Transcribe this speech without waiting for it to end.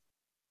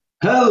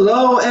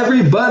Hello,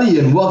 everybody,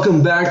 and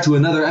welcome back to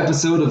another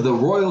episode of the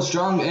Royal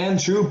Strong and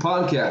True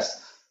podcast.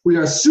 We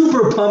are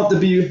super pumped to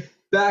be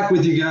back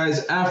with you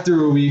guys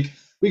after a week.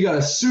 We got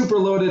a super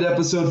loaded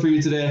episode for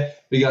you today.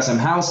 We got some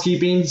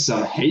housekeeping,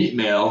 some hate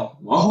mail,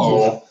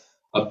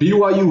 a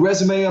BYU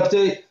resume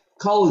update,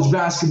 college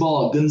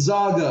basketball,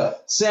 Gonzaga,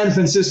 San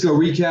Francisco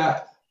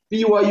recap,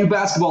 BYU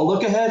basketball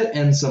look ahead,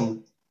 and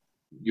some,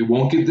 you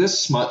won't get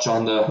this much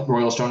on the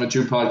Royal Strong and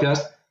True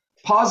podcast,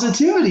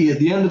 positivity at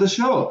the end of the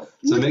show.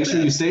 So make sure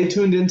you stay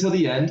tuned in till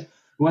the end.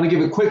 We want to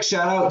give a quick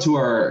shout out to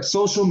our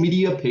social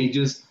media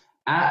pages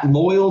at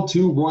Loyal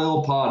to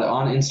Royal Pod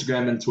on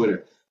Instagram and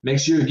Twitter. Make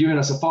sure you're giving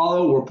us a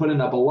follow. We're putting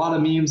up a lot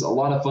of memes, a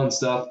lot of fun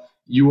stuff.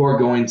 You are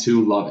going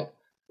to love it.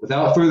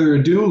 Without further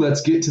ado,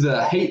 let's get to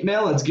the hate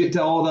mail. Let's get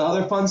to all the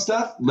other fun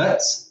stuff.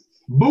 Let's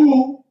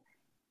boo!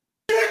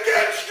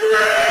 Chicken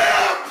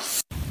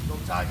strips! Go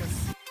Tigers.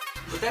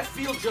 But that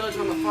field judge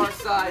on the far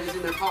side is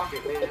in their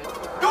pocket, man.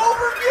 Don't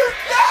forget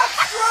that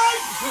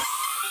strike!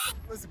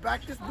 Let's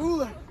back this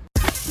booler.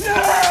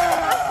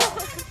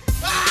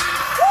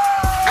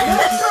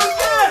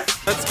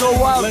 Let's go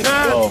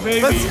Wildcats,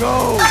 baby. Let's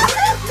go.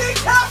 Empty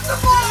half the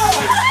ball!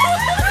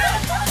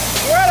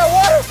 We're at a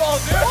waterfall,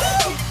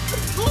 dude.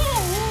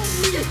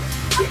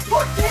 He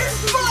put his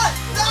foot,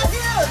 not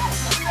his.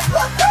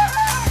 Go!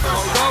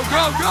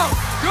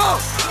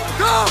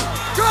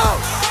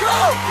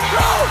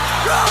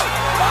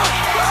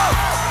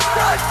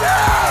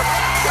 Touchdown!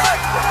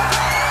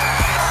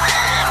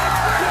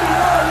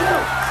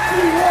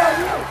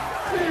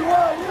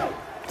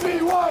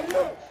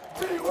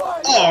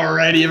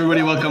 Alrighty,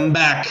 everybody, welcome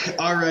back.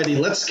 Alrighty,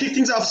 let's kick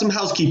things off with some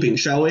housekeeping,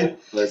 shall we?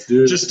 Let's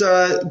do it. Just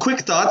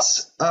quick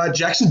thoughts.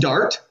 Jackson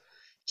Dart,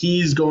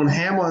 he's going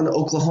ham on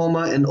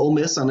Oklahoma and Ole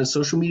Miss on his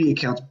social media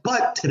accounts,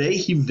 but today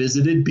he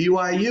visited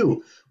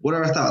BYU. What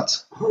are our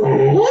thoughts?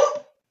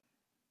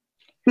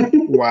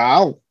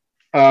 Wow.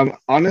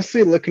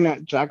 Honestly, looking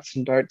at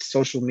Jackson Dart's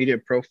social media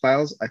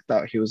profiles, I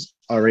thought he was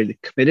already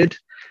committed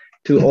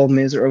to Ole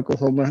Miss or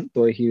Oklahoma,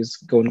 though he was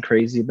going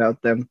crazy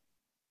about them,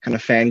 kind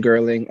of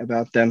fangirling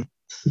about them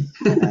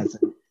as a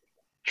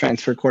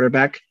transfer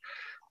quarterback.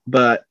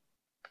 But,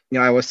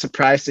 I was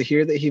surprised to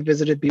hear that he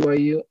visited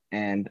BYU,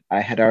 and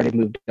I had already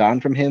moved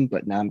on from him,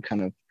 but now I'm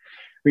kind of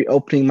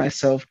reopening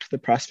myself to the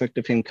prospect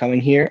of him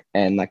coming here.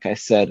 And like I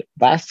said,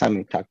 last time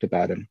we talked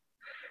about him,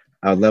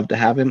 I would love to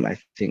have him. I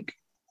think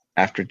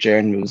after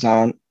Jaron moves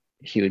on,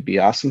 he would be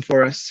awesome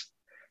for us,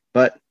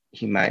 but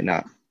he might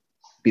not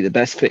be the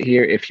best fit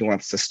here if he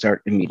wants to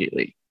start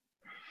immediately.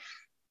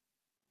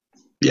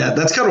 Yeah,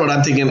 that's kind of what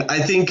I'm thinking. I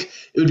think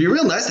it would be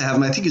real nice to have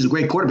him. I think he's a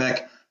great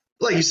quarterback.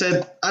 Like you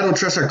said, I don't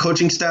trust our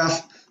coaching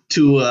staff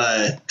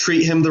to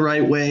treat him the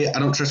right way. I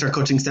don't trust our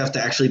coaching staff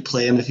to actually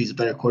play him if he's a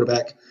better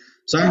quarterback.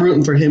 So I'm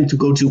rooting for him to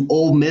go to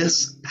Ole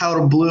Miss,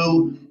 powder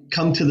blue,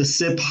 come to the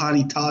SIP,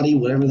 hottie toddy,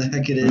 whatever the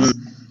heck it is.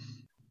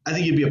 I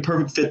think he'd be a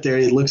perfect fit there.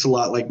 He looks a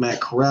lot like Matt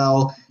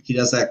Corral. He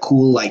does that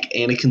cool, like,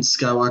 Anakin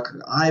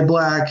Skywalker eye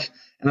black.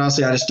 And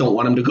honestly, I just don't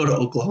want him to go to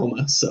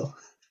Oklahoma. So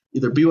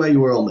either BYU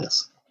or Ole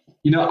Miss.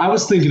 I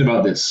was thinking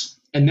about this,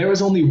 and there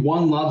was only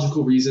one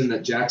logical reason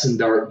that Jackson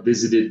Dart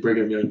visited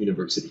Brigham Young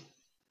University.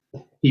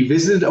 He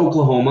visited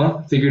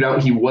Oklahoma, figured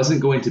out he wasn't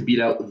going to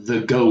beat out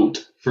the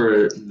GOAT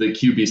for the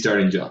QB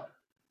starting job,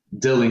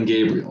 Dylan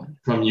Gabriel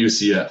from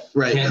UCF.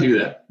 Right. Can't do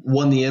that.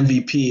 Won the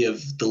MVP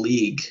of the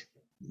league.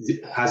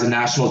 Has a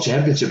national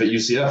championship at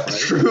UCF, right?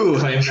 True.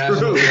 Claimed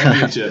national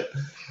championship.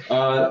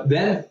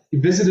 Then he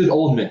visited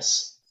Ole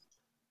Miss.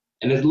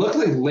 And it looked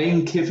like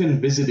Lane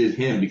Kiffin visited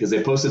him because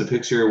they posted a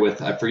picture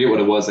with, I forget what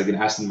it was, like an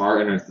Aston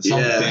Martin or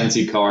some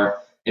fancy car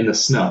in the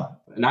snow.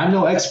 And I'm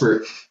no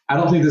expert. I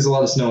don't think there's a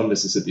lot of snow in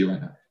Mississippi right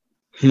now.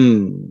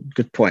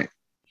 Good point.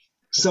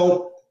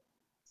 So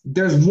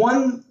there's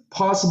one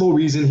possible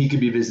reason he could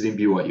be visiting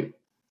BYU.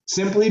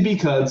 Simply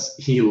because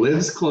he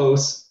lives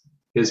close,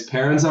 his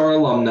parents are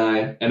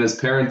alumni, and his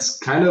parents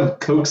kind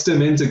of coaxed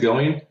him into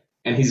going,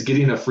 and he's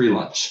getting a free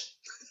lunch.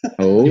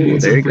 Oh, getting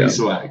there some you free go.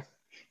 swag.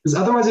 Because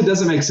otherwise it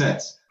doesn't make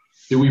sense.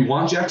 Do we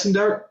want Jackson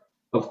Dart?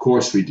 Of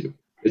course we do.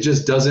 It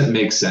just doesn't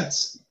make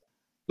sense.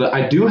 But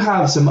I do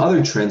have some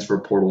other transfer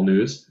portal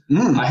news.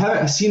 I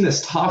haven't seen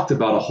this talked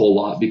about a whole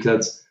lot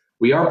because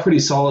we are pretty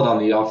solid on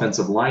the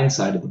offensive line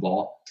side of the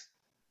ball.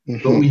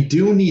 But we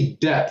do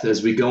need depth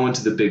as we go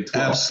into the Big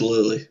 12.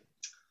 Absolutely.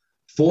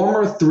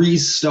 Former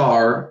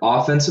 3-star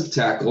offensive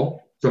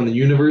tackle from the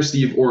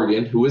University of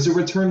Oregon, who is a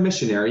return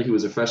missionary, he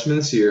was a freshman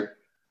this year,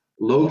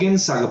 Logan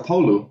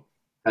Sagapolu,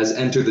 has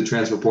entered the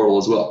transfer portal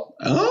as well.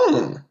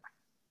 Oh.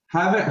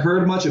 Haven't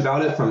heard much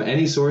about it from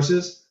any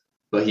sources,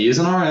 but he is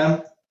an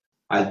RM.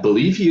 I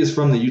believe he is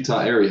from the Utah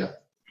area.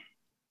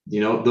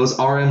 Those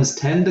RMs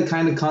tend to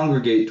kind of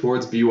congregate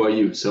towards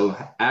BYU. So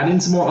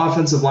adding some more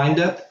offensive line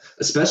depth,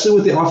 especially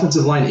with the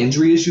offensive line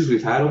injury issues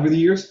we've had over the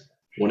years,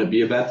 wouldn't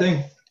be a bad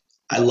thing.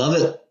 I love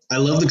it. I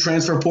love the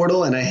transfer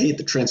portal, and I hate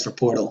the transfer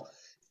portal.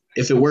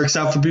 If it works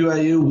out for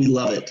BYU, we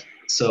love it.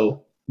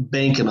 So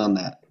banking on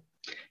that.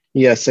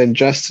 Yes, and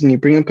Justin, you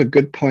bring up a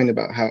good point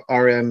about how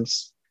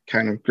RMs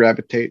kind of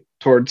gravitate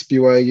towards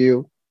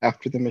BYU.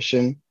 after the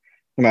mission,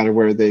 no matter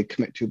where they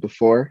commit to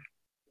before.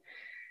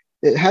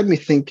 It had me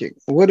thinking,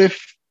 what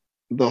if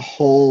the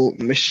whole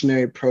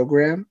missionary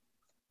program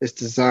is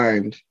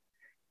designed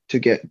to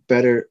get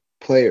better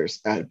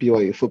players at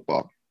BYU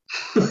football?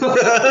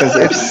 Because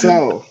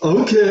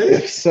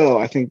if so,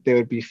 I think they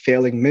would be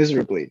failing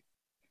miserably.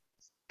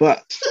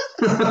 But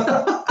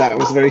that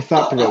was very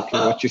thought-provoking,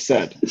 what you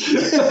said.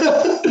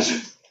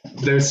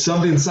 There's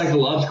something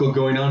psychological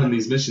going on in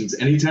these missions.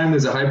 Anytime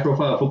there's a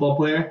high-profile football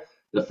player,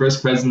 the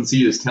first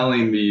presidency is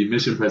telling the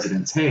mission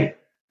presidents, hey,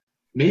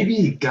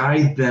 maybe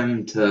guide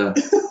them to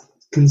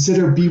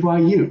consider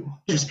BYU.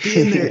 Just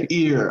be in their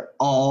ear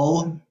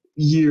all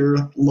year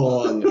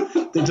long.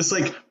 They just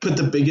like put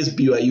the biggest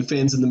BYU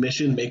fans in the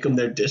mission, make them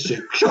their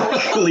district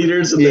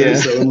leaders and their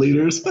zone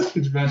leaders.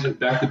 Could you imagine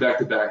back to back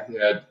to back? They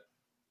had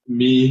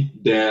me,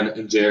 Dan,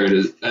 and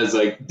Jared as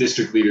like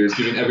district leaders,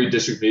 giving every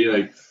district meeting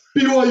like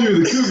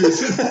BYU, the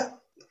Cougars.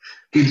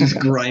 We just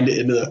grind it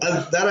into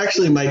that.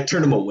 Actually might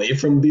turn them away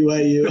from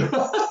BYU.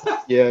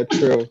 Yeah,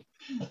 true.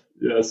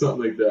 Yeah,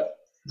 something like that.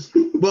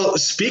 Well,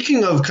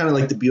 speaking of kind of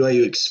like the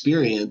BYU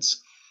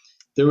experience,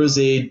 there was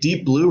a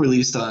Deep Blue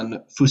released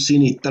on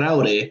Fusini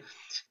Traore,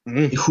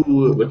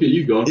 who look at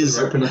you going for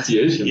the right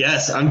pronunciation.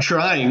 Yes, I'm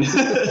trying.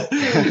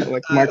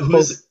 Like Mark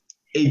who's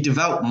a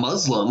devout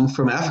Muslim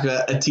from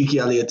Africa.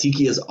 Atiki Ali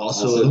Atiki is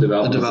also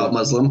a devout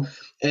Muslim.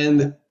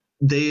 And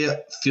they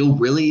feel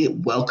really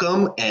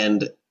welcome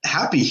and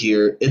happy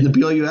here in the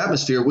BYU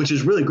atmosphere, which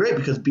is really great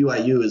because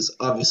BYU is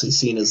obviously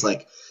seen as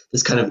like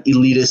this kind of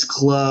elitist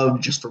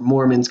club just for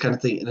Mormons kind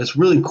of thing. And it's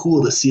really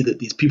cool to see that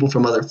these people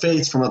from other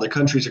faiths, from other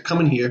countries are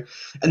coming here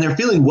and they're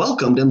feeling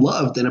welcomed and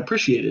loved and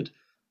appreciated.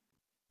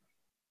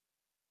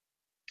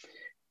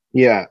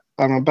 Yeah,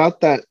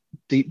 about that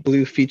Deep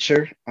Blue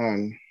feature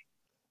on,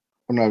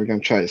 I'm not even going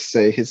to try to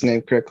say his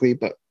name correctly,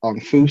 but on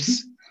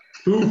Foos.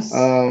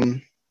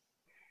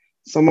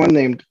 Someone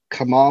named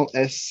Kamal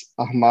S.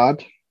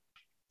 Ahmad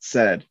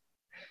said,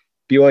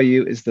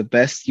 BYU is the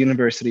best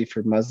university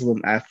for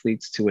Muslim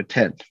athletes to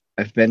attend.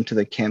 I've been to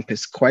the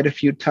campus quite a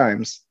few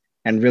times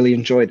and really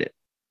enjoyed it.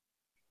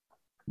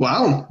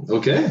 Wow.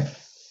 Okay.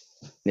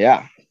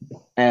 Yeah.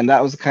 And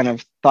that was kind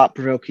of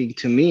thought-provoking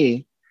to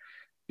me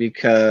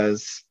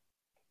because,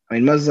 I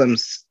mean,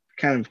 Muslims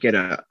kind of get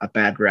a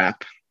bad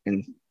rap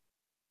in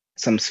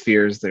some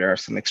spheres. There are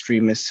some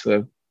extremists who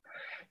have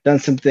done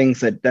some things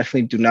that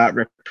definitely do not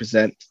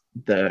represent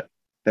the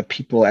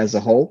people as a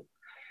whole.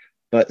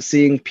 But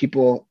seeing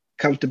people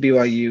come to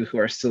BYU who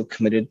are still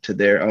committed to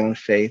their own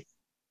faith,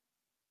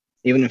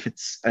 even if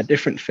it's a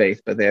different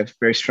faith, but they have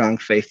very strong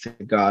faith to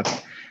God.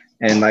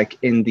 And like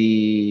in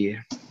the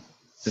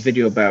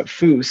video about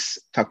Foos,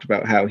 talked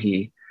about how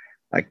he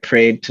like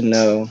prayed to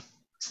know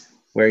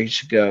where he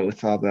should go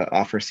with all the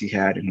offers he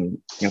had, and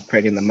he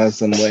prayed in the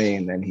Muslim way,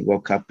 and then he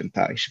woke up and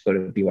thought he should go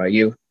to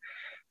BYU.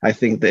 I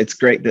think that it's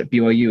great that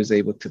BYU is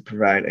able to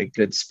provide a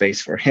good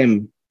space for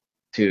him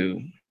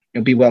to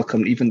be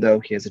welcomed, even though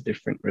he has a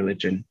different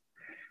religion.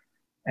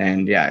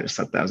 And yeah, I just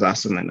thought that was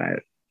awesome, and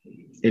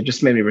it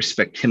just made me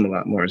respect him a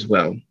lot more as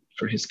well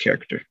for his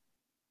character.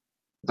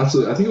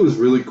 Absolutely. I think it was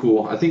really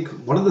cool. I think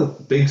one of the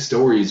big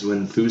stories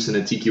when Foos and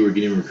Atiki were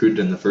getting recruited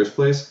in the first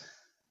place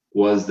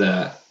was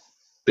that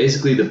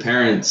basically the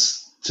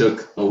parents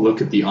took a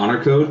look at the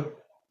honor code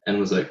and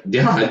was like,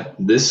 yeah,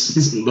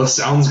 this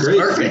sounds great.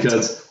 Perfect.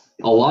 Because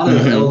a lot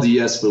of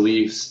LDS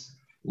beliefs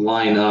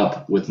line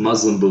up with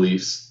Muslim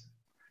beliefs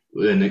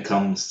when it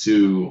comes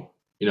to,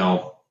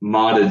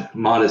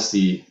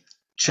 modesty,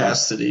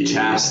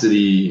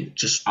 chastity,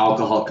 just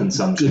alcohol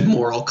consumption, good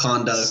moral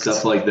conduct,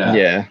 stuff like that.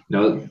 Yeah.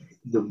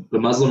 The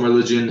Muslim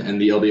religion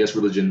and the LDS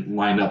religion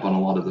line up on a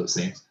lot of those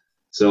things.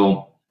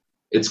 So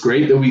it's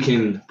great that we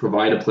can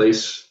provide a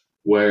place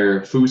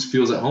where Foos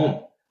feels at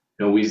home.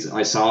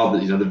 I saw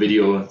the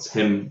video. It's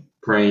him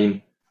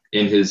praying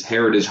in his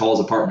Heritage Halls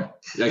apartment.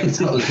 I can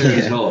tell it's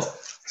Heritage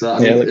Halls. So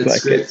it's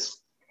like great.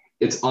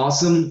 It's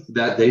awesome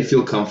that they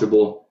feel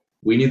comfortable.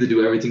 We need to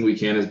do everything we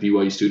can as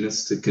BYU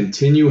students to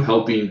continue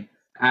helping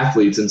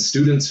athletes and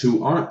students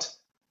who aren't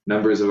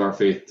members of our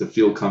faith to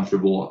feel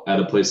comfortable at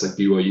a place like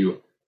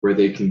BYU where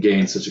they can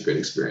gain such a great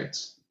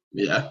experience.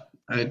 Yeah,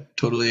 I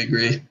totally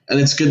agree. And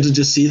it's good to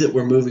just see that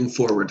we're moving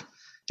forward.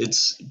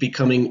 It's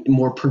becoming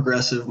more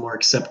progressive, more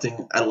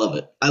accepting. I love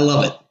it.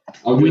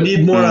 We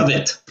need more of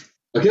it.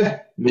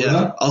 Okay.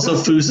 Yeah. Also,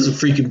 Foos is a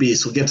freaking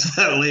beast. We'll get to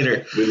that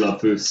later. We love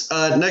Foos.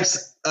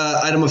 Next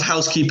item of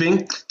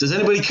housekeeping. Does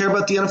anybody care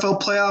about the NFL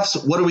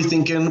playoffs? What are we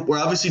thinking? We're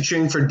obviously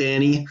cheering for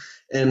Danny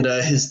and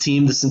his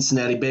team, the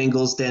Cincinnati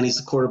Bengals. Danny's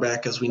the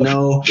quarterback, as we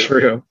know.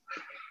 True.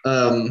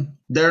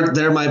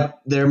 They're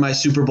my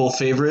Super Bowl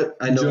favorite.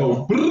 I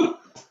know.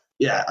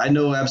 Yeah, I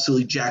know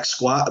absolutely jack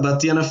squat about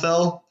the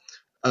NFL.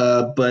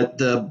 But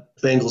the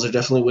Bengals are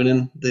definitely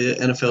winning the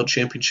NFL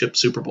championship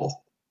Super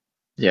Bowl.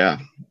 Yeah,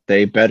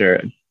 they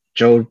better.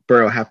 Joe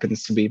Burrow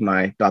happens to be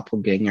my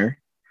doppelganger,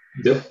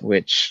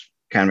 which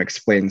kind of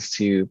explains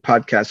to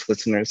podcast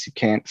listeners who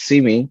can't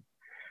see me,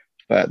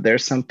 but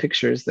there's some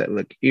pictures that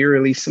look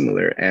eerily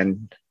similar.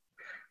 And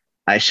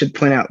I should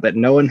point out that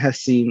no one has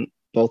seen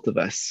both of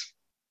us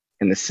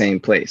in the same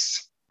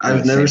place.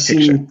 I've never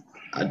seen.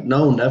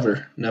 No,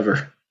 never.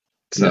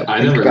 So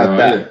I think never about have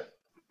that.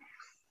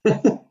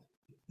 either.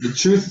 The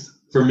truth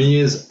for me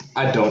is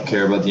I don't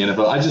care about the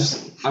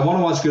NFL. I want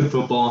to watch good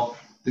football.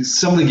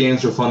 Some of the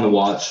games were fun to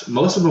watch.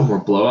 Most of them were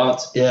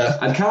blowouts. Yeah.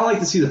 I'd kind of like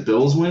to see the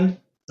Bills win.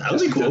 That would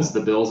be cool. Because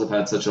the Bills have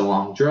had such a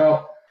long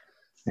drought.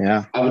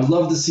 Yeah. I would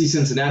love to see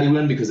Cincinnati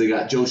win because they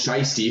got Joe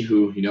Shiesty,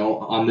 who,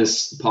 on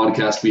this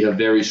podcast, we have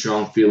very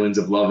strong feelings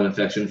of love and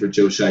affection for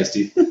Joe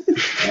Shiesty.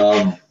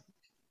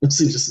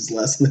 Mostly just his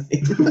last name.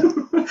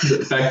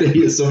 The fact that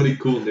he has so many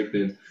cool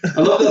nicknames.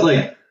 I love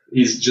that,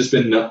 he's just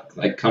been,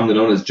 come to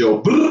known as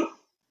Joe.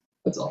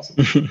 That's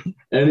awesome.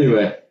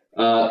 Anyway,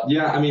 all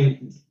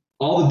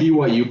the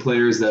BYU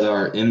players that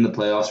are in the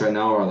playoffs right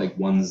now are,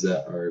 ones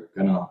that are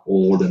kind of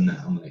old, and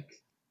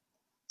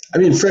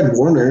I'm Fred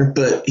Warner,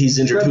 but he's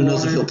injured. Who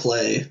knows if he'll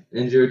play?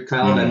 Injured.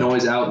 Kyle Van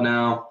out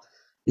now.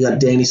 You got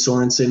Danny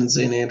Sorensen and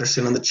Zane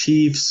Anderson on the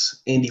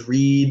Chiefs. Andy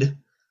Reid.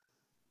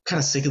 Kind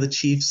of sick of the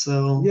Chiefs,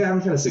 though. Yeah, I'm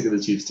kind of sick of the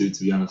Chiefs, too,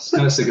 to be honest.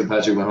 Kind of sick of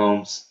Patrick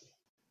Mahomes.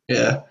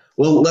 Yeah.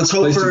 Well, let's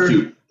hope for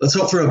a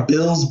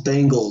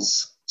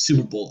Bills-Bengals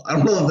Super Bowl. I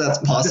don't know if that's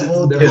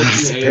possible. They're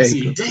hosting the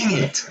AFC. Dang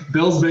it.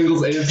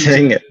 Bills-Bengals AFC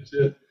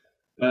Championship.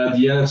 The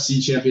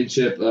NFC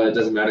Championship, it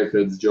doesn't matter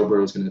because Joe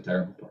Burrow's going to tear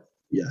them apart.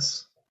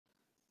 Yes.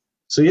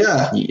 So,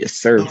 yeah. Yes,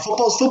 sir.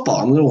 Football's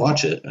football. I'm going to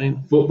watch it.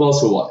 Football's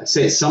football.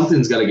 Say,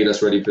 something's got to get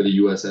us ready for the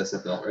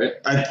USSFL, right?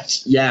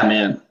 Yeah,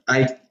 man.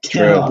 I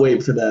cannot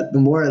wait for that. The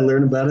more I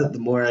learn about it, the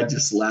more I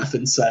just laugh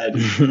inside.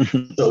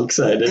 So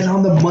excited. And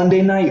on the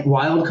Monday night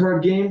wild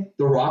card game,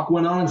 The Rock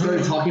went on and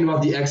started talking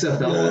about the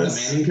XFL on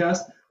the Manning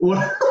cast.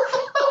 What?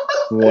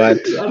 What?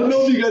 I don't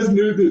know if you guys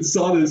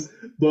saw this,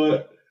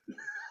 but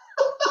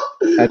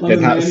I did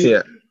not see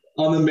it.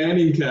 On the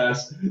Manning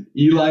cast,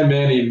 Eli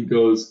Manning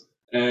goes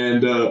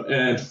and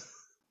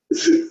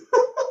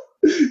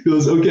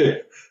goes,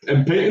 okay,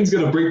 and Peyton's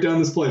gonna break down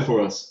this play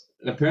for us.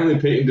 Apparently,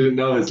 Peyton didn't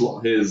know his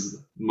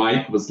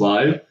mic was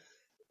live,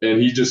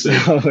 and he just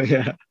said, "Oh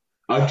yeah,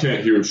 I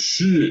can't hear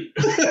shit."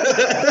 and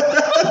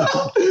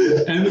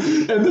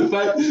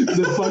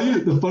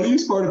the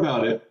funniest part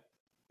about it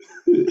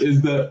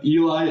is that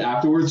Eli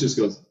afterwards just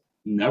goes,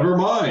 "Never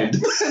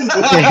mind."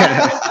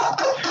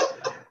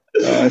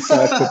 I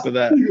saw a clip of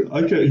that.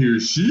 I can't hear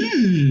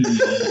she's.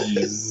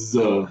 That's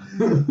But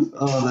it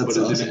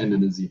awesome. didn't end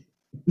in a Z.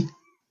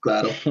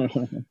 Glad.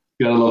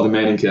 Gotta love the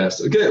Manning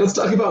cast. Okay, let's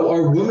talk about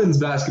our women's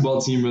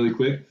basketball team really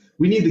quick.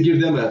 We need to give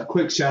them a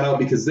quick shout out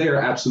because they are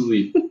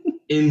absolutely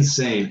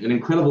insane. An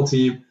incredible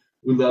team.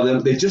 We love them.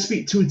 They just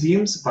beat two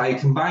teams by a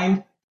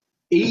combined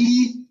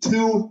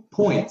 82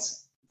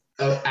 points.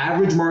 An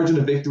average margin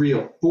of victory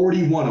of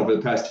 41 over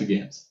the past two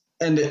games.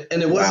 And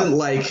it wasn't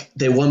like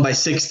they won by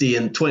 60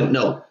 and 20.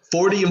 No,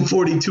 40 and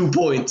 42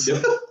 points.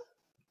 Yep.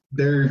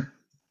 They're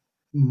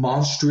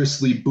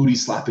monstrously booty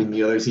slapping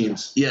the other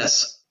teams.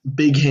 Yes,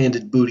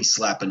 big-handed booty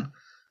slapping.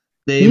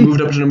 They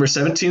moved up to number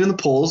 17 in the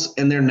polls,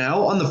 and they're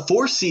now on the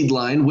 4-seed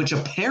line, which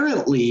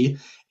apparently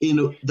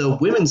in the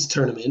women's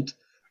tournament,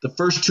 the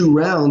first two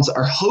rounds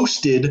are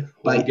hosted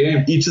by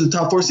each of the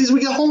top 4 seeds.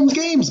 We got home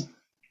games.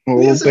 Oh,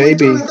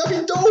 baby. That'd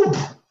be dope.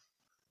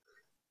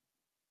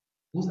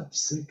 Oh, that's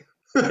sick.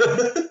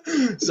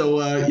 So,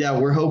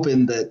 we're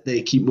hoping that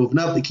they keep moving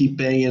up, they keep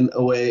banging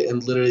away,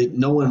 and literally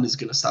no one is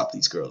going to stop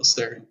these girls.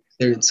 They're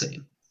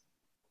insane.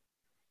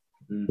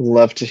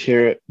 Love to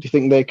hear it. Do you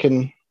think they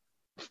can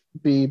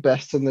be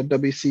best in the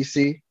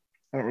WCC?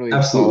 I don't really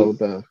follow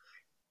the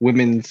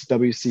women's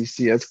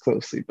WCC as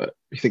closely, but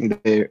you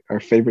think they are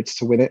favorites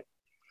to win it?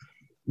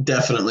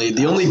 Definitely.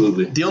 The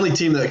only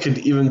team that could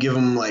even give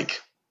them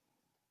like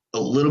a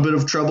little bit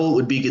of trouble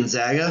would be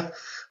Gonzaga,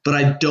 but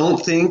I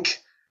don't think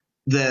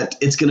that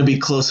it's going to be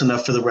close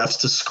enough for the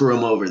refs to screw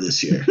them over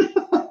this year.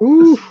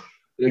 Ooh.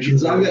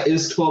 Gonzaga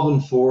is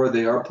 12-4.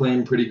 They are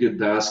playing pretty good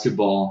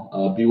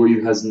basketball.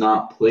 BYU has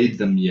not played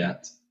them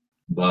yet,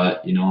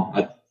 but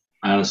I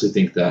honestly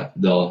think that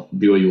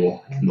BYU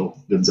will handle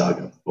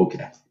Gonzaga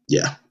okay.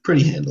 Yeah,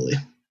 pretty handily.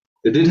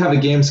 They did have a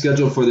game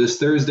scheduled for this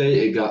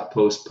Thursday. It got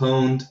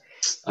postponed.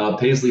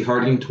 Paisley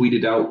Harding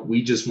tweeted out,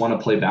 "We just want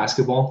to play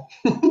basketball.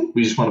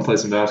 We just want to play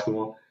some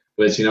basketball."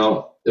 Which,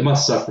 it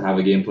must suck to have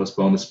a game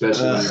postponed,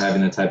 especially when you're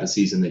having the type of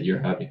season that you're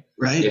having.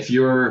 Right. If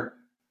you're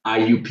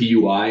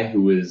IUPUI,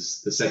 who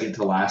is the second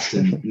to last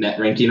in net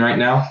ranking right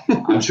now,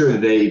 I'm sure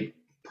they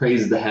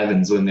praise the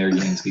heavens when their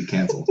games get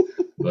canceled.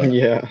 But,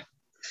 yeah.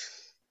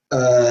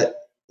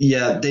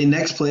 They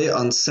next play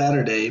on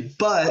Saturday,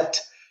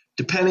 but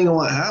depending on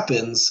what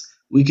happens,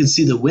 we could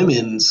see the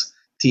women's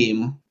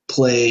team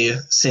play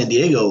San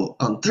Diego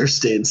on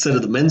Thursday instead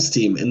of the men's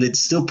team, and they'd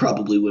still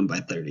probably win by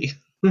 30.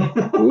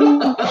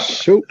 Ooh,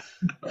 shoot.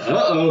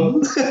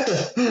 Uh-oh.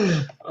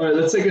 All right,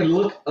 let's take a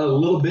look a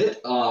little bit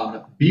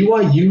on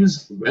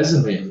BYU's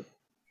resume.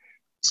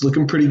 It's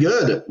looking pretty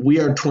good.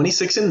 We are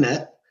 26 in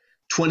net,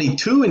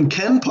 22 in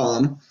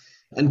KenPom,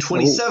 and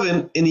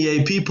 27 in the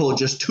AP poll,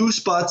 just 2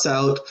 spots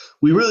out.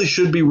 We really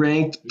should be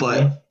ranked,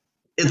 but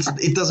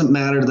it doesn't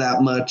matter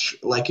that much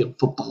like in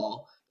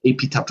football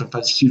AP top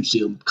 25 is a huge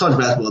deal. College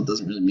basketball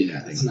doesn't really mean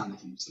anything. It's not a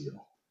huge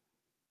deal.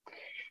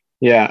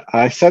 Yeah,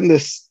 I sent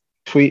this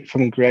tweet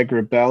from Greg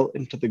Rebel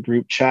into the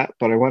group chat,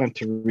 but I wanted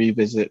to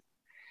revisit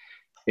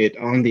it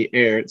on the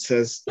air. It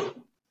says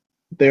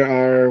there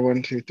are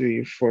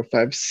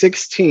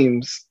 6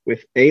 teams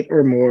with 8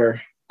 or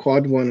more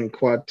quad 1 and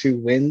quad 2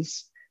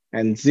 wins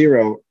and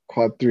 0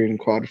 quad 3 and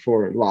quad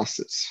 4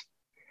 losses.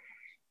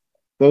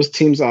 Those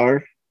teams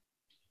are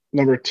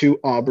number 2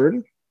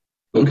 Auburn,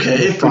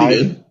 Okay,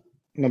 pretty good.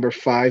 number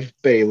 5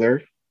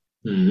 Baylor,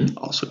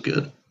 Also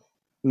good.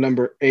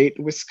 number 8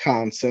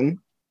 Wisconsin.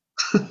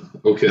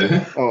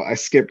 Okay. Oh, I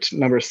skipped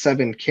number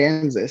 7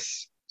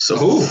 Kansas.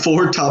 So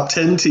 4 top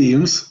 10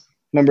 teams.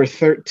 Number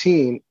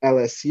 13,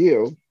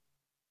 LSU.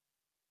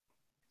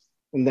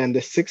 And then the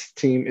 6th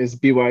team is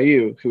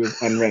BYU, who is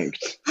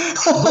unranked.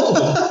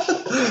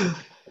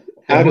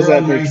 How does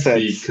that make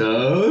sense?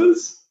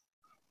 Because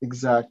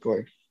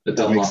Exactly. it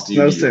That makes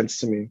no sense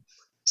to me.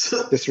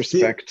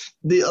 Disrespect.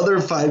 The other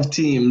 5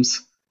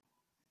 teams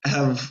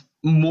have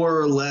more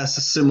or less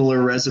a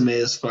similar resume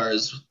as far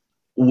as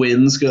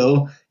wins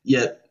go,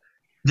 yet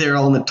they're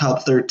all in the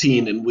top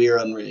 13 and we're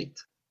unranked.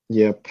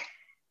 Yep.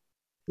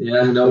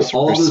 Yeah, no,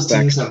 all those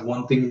teams have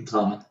one thing in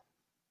common.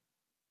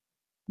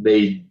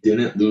 They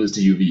didn't lose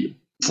to UVU.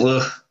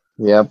 Ugh.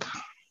 Yep.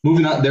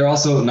 Moving on, they're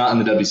also not in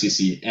the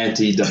WCC,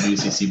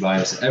 anti-WCC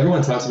bias.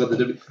 Everyone talks about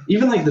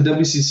even like the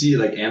WCC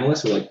like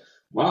analysts are like,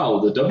 wow,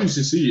 the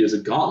WCC is a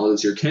gauntlet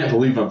this year. Can't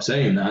believe I'm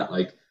saying that.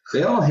 Like,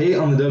 they all hate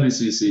on the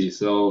WCC.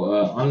 So,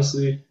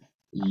 honestly,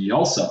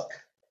 y'all suck.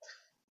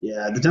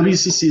 Yeah, the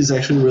WCC is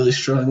actually really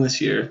strong this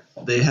year.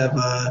 They have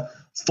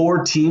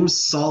 4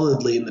 teams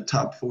solidly in the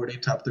top 40,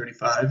 top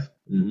 35.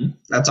 Mm-hmm.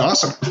 That's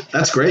awesome.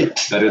 That's great.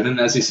 Better than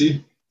the SEC.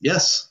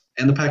 Yes,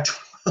 and the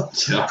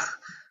Pac-12.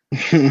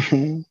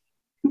 Yeah.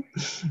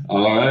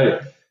 All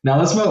right. Now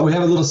let's move. We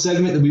have a little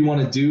segment that we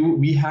want to do.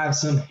 We have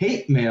some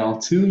hate mail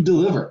to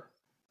deliver.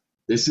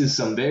 This is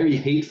some very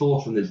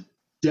hateful from the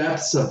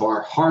depths of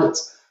our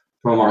hearts,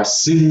 from our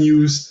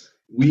sinews.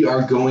 We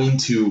are going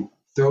to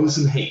throw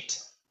some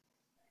hate.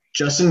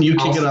 Justin, you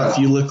kick it off.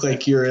 You look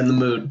like you're in the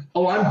mood.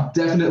 Oh, I'm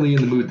definitely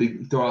in the mood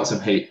to throw out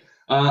some hate.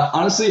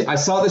 Honestly, I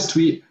saw this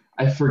tweet.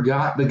 I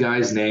forgot the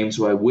guy's name,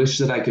 so I wish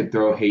that I could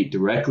throw hate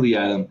directly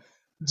at him.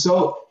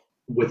 So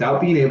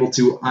without being able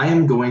to, I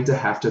am going to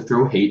have to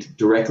throw hate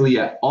directly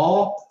at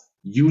all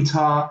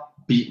Utah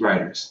beat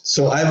writers.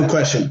 So I have a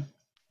question.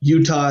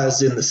 Utah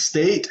is in the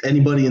state?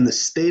 Anybody in the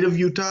state of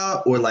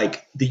Utah or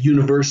like the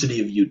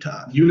University of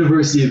Utah?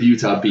 University of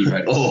Utah beat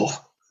writers.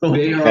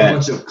 They are a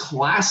bunch of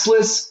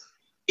classless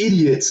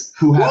idiots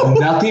who have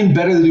nothing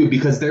better to do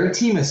because their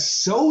team is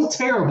so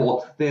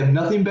terrible. They have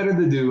nothing better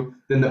to do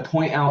than to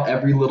point out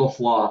every little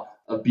flaw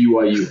of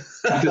BYU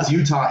because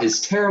Utah is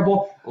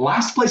terrible.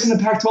 Last place in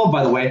the Pac-12,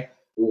 by the way.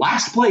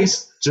 Last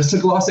place, just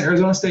took a loss to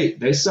Arizona State.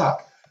 They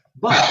suck.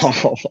 But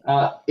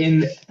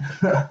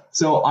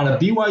so on a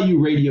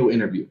BYU radio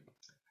interview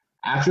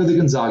after the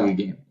Gonzaga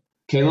game,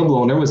 Caleb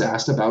Lohner was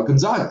asked about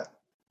Gonzaga,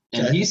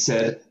 and he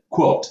said,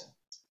 quote,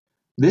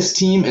 "This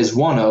team is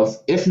one of,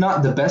 if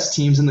not the best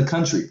teams in the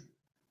country.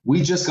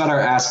 We just got our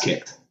ass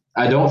kicked.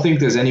 I don't think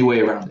there's any way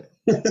around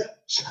it."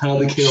 Shout out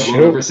to Caleb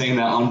Lohner for saying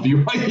that on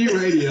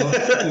BYU radio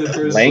in the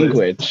first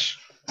language.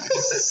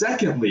 Place.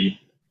 Secondly,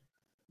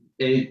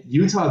 a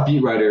Utah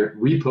beat writer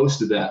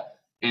reposted that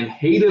and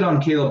hated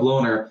on Caleb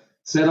Lohner,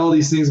 said all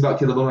these things about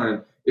Caleb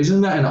Lohner.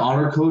 Isn't that an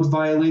honor code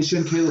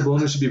violation? Caleb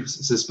Lohner should be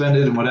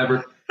suspended and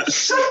whatever.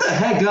 Shut the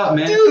heck up,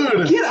 man.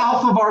 Dude. Get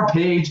off of our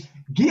page.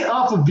 Get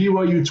off of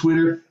BYU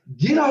Twitter.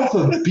 Get off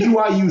of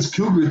BYU's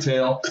Cougar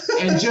Tail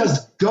and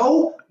just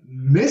go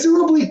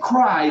miserably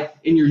cry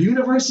in your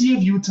University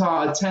of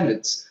Utah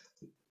attendance.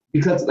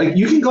 Because like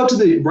you can go to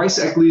the Rice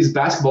Eccles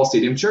basketball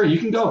stadium. Sure, you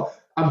can go.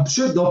 I'm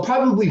sure they'll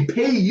probably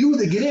pay you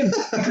to get in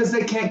because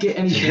they can't get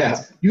any fans.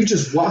 Yeah. You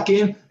just walk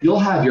in, you'll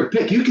have your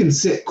pick. You can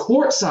sit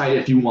courtside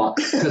if you want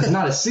because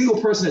not a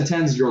single person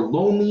attends your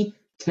lonely,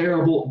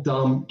 terrible,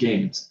 dumb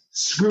games.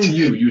 Screw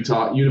you,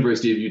 Utah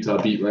University of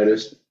Utah beat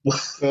writers.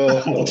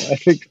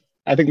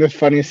 I think the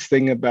funniest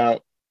thing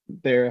about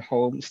their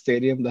home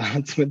stadium, the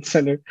Huntsman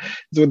Center,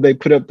 is when they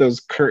put up those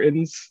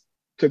curtains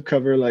to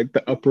cover like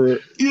the upper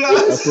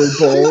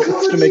bowl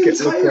to make it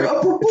look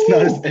like it's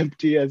not as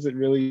empty as it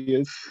really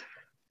is.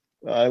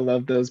 I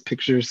love those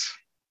pictures.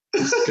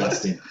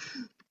 Disgusting.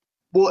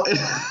 Well,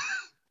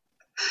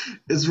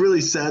 it's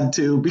really sad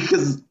too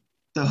because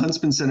the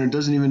Huntsman Center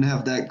doesn't even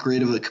have that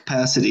great of a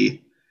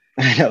capacity.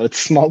 I know, it's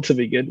small to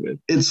begin with.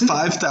 It's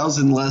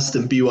 5,000 less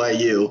than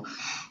BYU.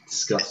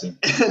 Disgusting.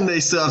 And they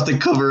still have to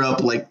cover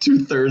up like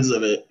 2/3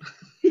 of it.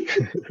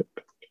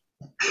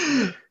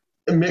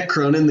 Mick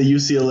Cronin, the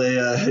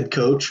UCLA head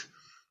coach,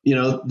 you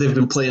know, they've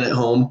been playing at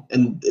home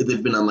and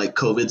they've been on like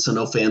COVID, so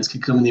no fans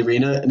could come in the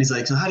arena. And he's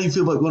like, "So how do you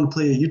feel about going to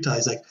play at Utah?"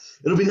 He's like,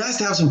 "It'll be nice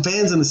to have some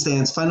fans in the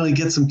stands, finally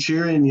get some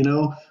cheering, you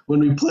know, when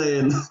we play."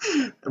 And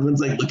everyone's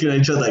like looking at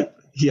each other like,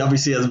 he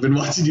obviously hasn't been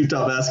watching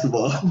Utah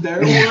basketball. There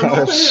were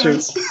no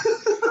fans.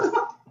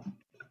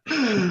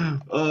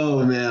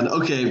 Oh, man.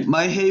 Okay,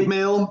 my hate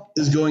mail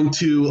is going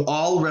to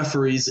all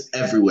referees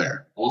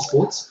everywhere. All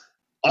sports?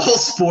 All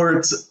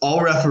sports,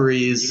 all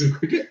referees, Even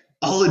cricket?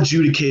 all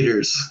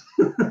adjudicators.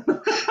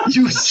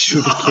 You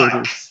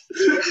suck.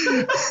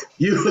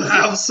 You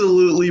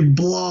absolutely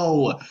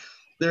blow.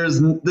 This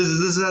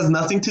has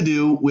nothing to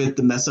do with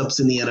the mess ups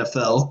in the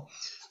NFL,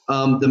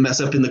 the mess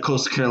up in the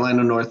Coastal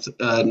Carolina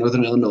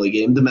Northern Illinois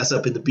game, the mess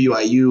up in the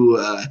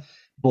BYU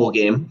bowl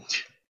game,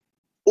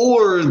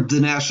 or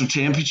the national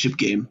championship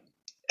game.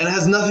 And it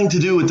has nothing to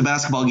do with the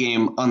basketball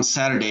game on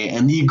Saturday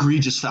and the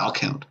egregious foul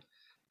count.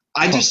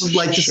 I just would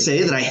like to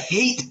say that I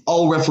hate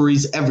all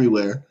referees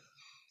everywhere.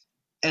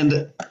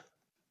 And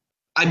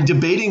I'm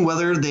debating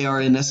whether they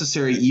are a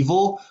necessary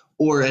evil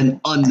or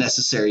an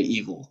unnecessary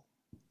evil.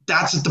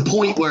 That's at the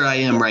point where I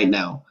am right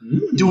now.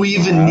 Do we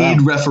even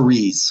need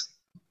referees?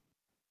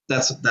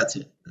 That's it. That's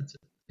it.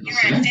 You're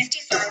at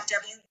 55 W1450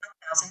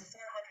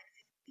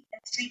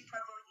 Street,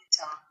 Provo,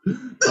 Utah.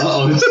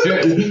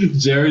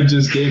 Jared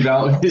just gave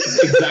out his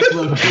exact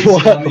location.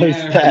 What was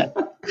that?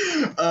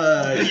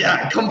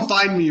 Yeah, come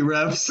find me,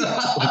 refs.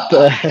 What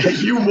the heck?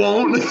 You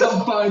won't.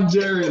 Come find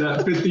Jared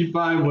at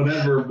 55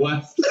 whatever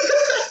west.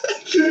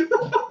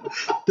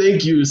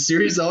 Thank you.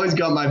 Siri's always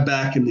got my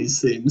back in these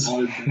things.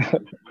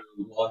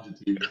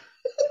 Longitude.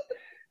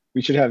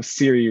 We should have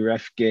Siri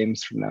ref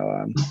games from now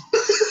on.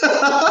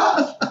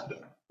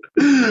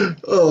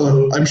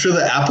 Oh, I'm sure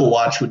the Apple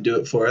Watch would do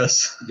it for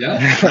us. Yeah.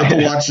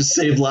 Apple Watch just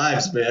save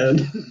lives, man.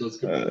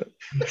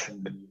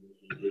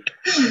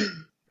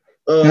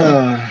 All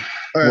right,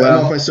 Well,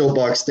 I'm off my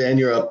soapbox. Dan,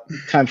 you're up.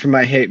 time for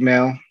my hate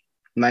mail.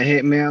 My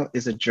hate mail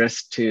is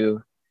addressed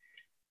to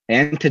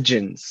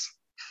antigens.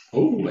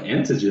 Oh,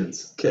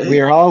 antigens. Okay. We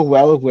are all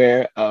well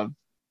aware of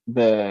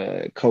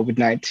the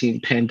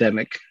COVID-19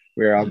 pandemic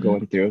we're all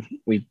going through.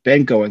 We've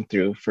been going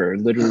through for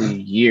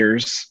literally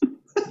years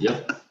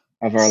Yep.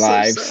 of our So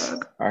lives, sad.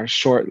 our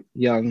short,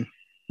 young,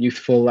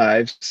 youthful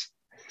lives.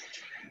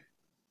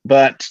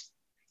 But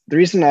the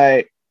reason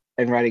I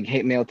am writing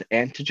hate mail to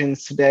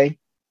antigens today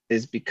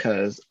is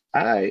because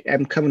I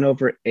am coming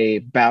over a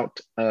bout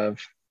of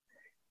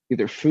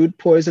either food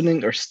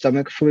poisoning or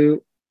stomach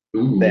flu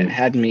Ooh. that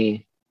had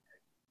me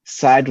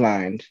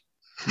sidelined,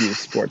 to use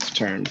sports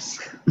terms,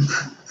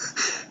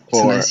 It's a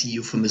for nice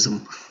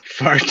euphemism.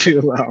 far too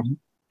long.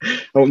 I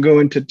won't go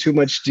into too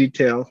much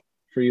detail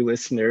for you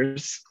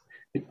listeners.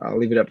 I'll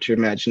leave it up to your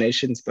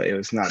imaginations, but it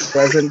was not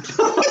pleasant.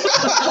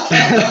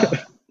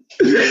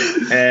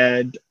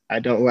 And I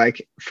don't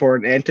like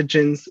foreign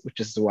antigens, which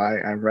is why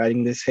I'm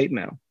writing this hate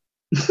mail.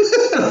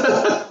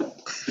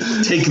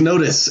 Take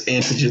notice,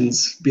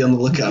 antigens. Be on the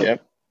lookout.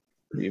 Yep.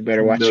 You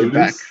better watch your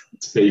back.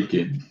 It's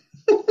faking.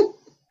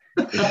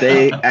 If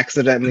they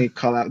accidentally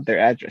call out their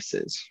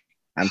addresses,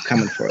 I'm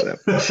coming for them.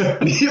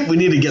 We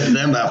need to get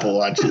them Apple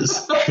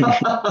Watches.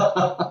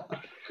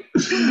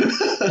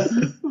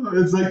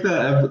 It's like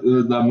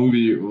that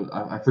movie.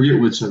 I forget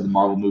which of the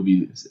Marvel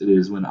movies it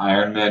is when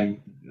Iron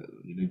Man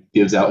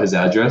gives out his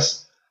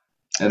address.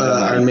 And then,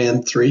 Iron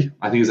Man 3.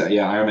 I think it's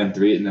Iron Man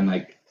 3, and then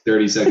like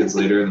 30 seconds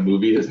later in the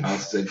movie, his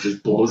house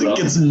just blows up.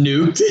 It gets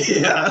nuked.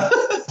 Yeah.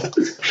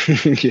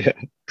 Yeah.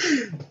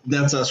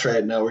 That's us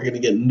right now. We're going to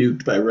get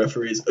nuked by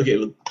referees. Okay,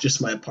 well,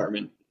 just my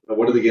apartment.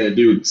 What are they gonna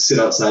do? Sit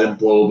outside and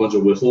blow a bunch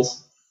of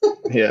whistles?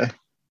 Yeah.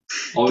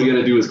 All we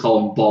gotta do is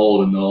call them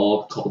bald, and they'll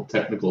all call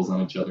technicals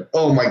on each other.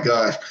 Oh my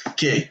gosh.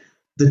 Okay,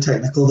 the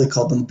technical, they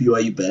called them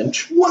BYU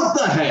bench. What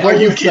the heck? Are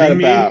you What's that kidding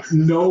me? about?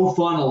 No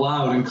fun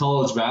allowed in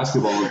college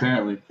basketball,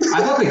 apparently. I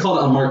thought they called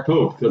it on Mark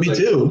Pope. Me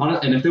too.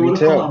 And if they Me would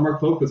have called too. it on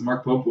Mark Pope because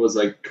Mark Pope was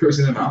like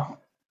cursing them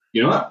out,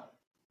 you know what?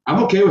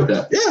 I'm okay with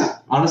that. Yeah.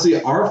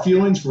 Honestly, our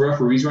feelings for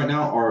referees right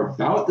now are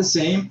about the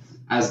same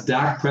as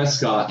Dak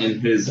Prescott in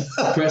his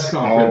press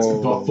conference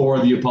before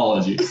the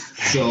apology.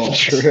 So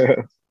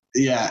True.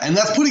 Yeah, and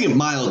that's putting it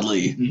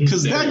mildly,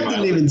 because Very that didn't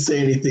mildly. even say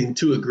anything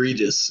too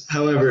egregious.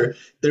 However,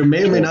 there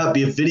may or may not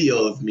be a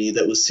video of me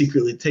that was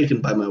secretly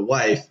taken by my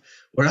wife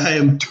where I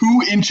am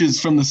 2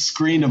 inches from the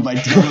screen of my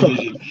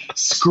television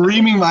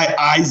screaming my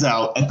eyes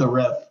out at the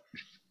ref.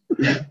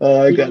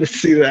 Oh, I gotta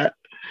see that.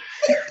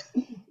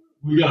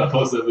 we gotta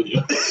post that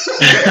video.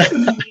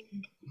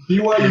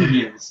 BYU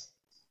games.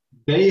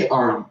 The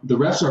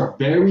refs are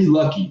very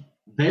lucky,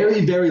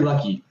 very, very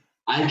lucky.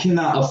 I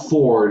cannot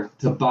afford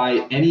to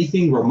buy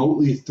anything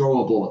remotely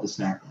throwable at the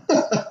snack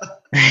bar.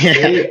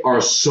 They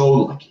are so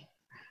lucky.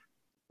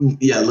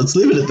 Yeah, let's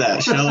leave it at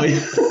that, shall we?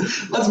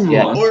 Let's move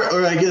Yeah. on.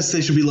 Or I guess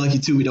they should be lucky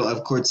too. We don't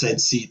have courtside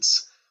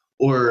seats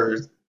or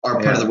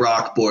are part of the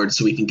rock board,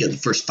 so we can get the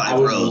first I 5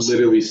 would rows.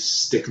 literally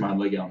stick my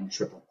leg out and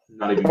triple.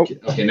 Not even Oh.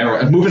 kidding. Okay, never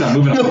mind. Moving on.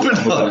 Moving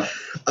on.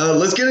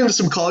 Let's get into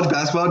some college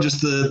basketball,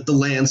 just the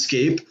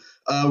landscape.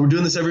 We're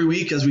doing this every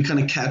week as we kind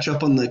of catch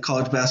up on the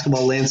college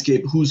basketball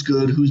landscape, who's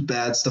good, who's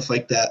bad, stuff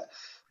like that.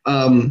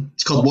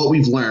 It's called What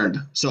We've Learned.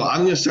 So I'm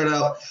going to start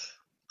out.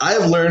 I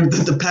have learned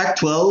that the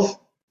Pac-12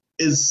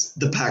 is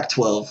the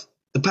Pac-12.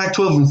 The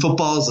Pac-12 in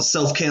football is a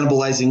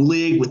self-cannibalizing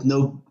league with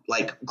no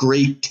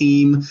great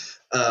team,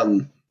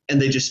 and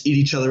they just eat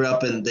each other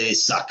up and they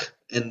suck.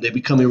 and they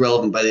become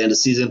irrelevant by the end of the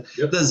season.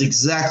 Yep. That's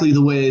exactly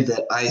the way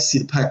that I see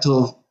the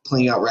Pac-12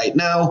 playing out right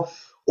now.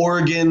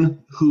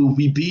 Oregon, who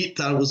we beat,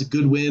 thought it was a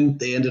good win.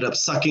 They ended up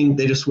sucking.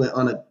 They just went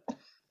on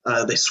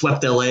they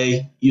swept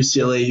LA,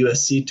 UCLA,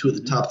 USC, two of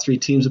the top 3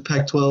 teams of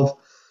Pac-12.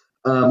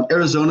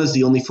 Arizona is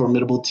the only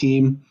formidable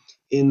team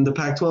in the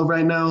Pac-12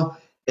 right now,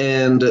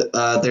 and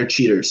they're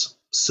cheaters.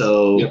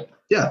 So,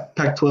 yeah,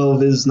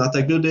 Pac-12 is not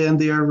that good, and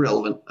they are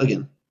relevant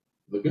again.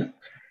 Okay.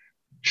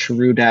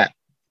 True that.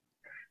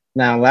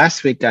 Now,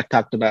 last week I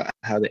talked about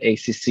how the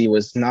ACC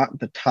was not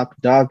the top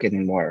dog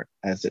anymore,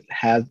 as it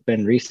has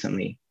been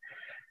recently.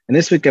 And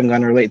this week I'm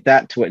going to relate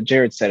that to what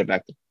Jared said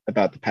about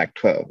the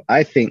Pac-12.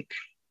 I think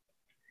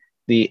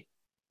the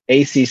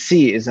ACC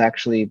is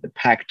actually the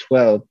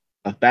Pac-12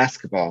 of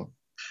basketball.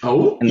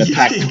 Oh, and the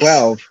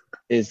Pac-12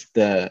 is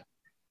the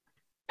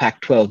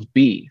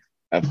Pac-12B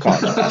of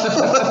college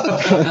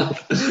basketball.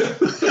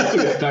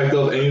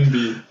 Pac-12 A and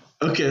B.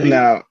 Okay.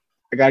 Now,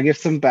 I got to give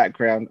some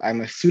background.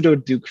 I'm a pseudo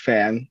Duke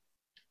fan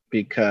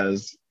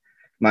because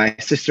my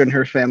sister and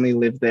her family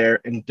live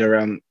there in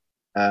Durham.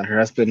 Her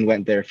husband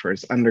went there for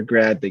his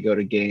undergrad. They go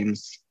to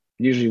games,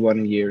 usually one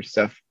a year.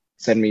 Stuff.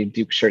 Send me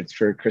Duke shirts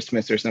for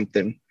Christmas or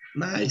something.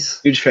 Nice.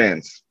 Huge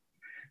fans.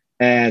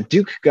 And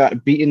Duke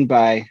got beaten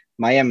by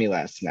Miami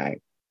last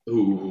night.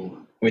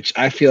 Ooh. Which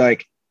I feel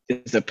like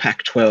is a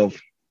Pac-12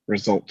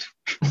 result,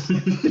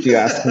 if you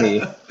ask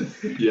me.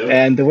 Yep.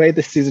 And the way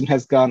the season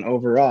has gone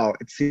overall,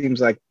 it seems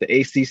like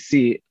the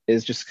ACC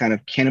is just kind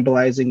of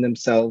cannibalizing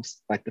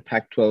themselves like the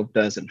Pac-12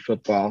 does in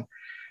football.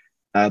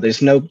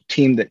 There's no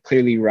team that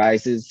clearly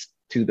rises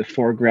to the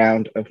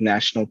foreground of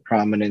national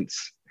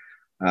prominence.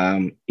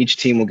 Each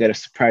team will get a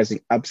surprising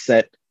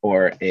upset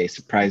or a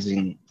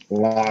surprising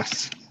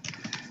loss.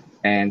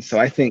 And so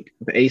I think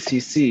the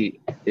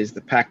ACC is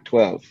the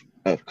Pac-12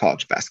 of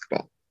college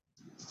basketball.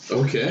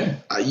 Okay.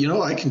 I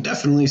can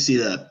definitely see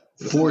that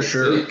for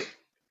sure.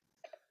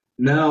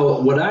 Now,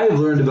 what I've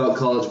learned about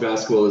college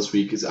basketball this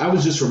week is I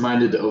was just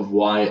reminded of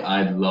why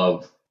I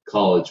love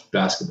college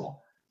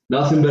basketball.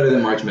 Nothing better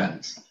than March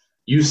Madness.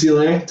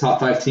 UCLA,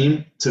 top 5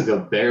 team, took a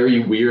very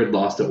weird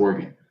loss to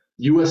Oregon.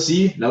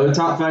 USC, another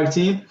top 5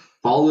 team,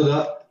 followed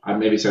up.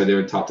 They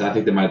were top 10. I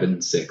think they might have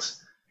been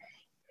 6.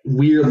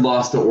 Weird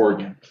loss to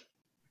Oregon.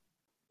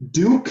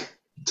 Duke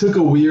took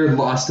a weird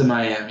loss to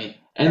Miami.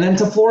 And then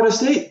to Florida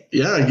State.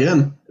 Yeah,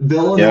 again.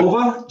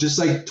 Villanova, just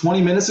like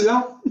 20 minutes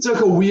ago, took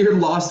a weird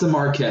loss to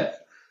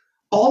Marquette.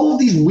 All of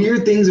these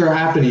weird things are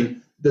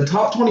happening. The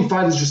top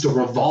 25 is just a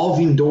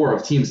revolving door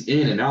of teams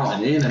in and out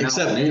and in and out.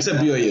 Except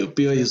BYU.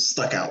 BYU's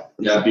stuck out.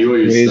 Yeah,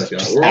 BYU's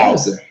stuck out.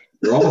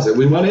 We're almost there.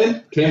 We went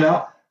in, came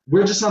out.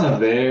 We're just on a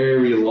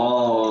very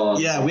long...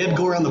 Yeah, we had to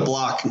go around the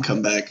block and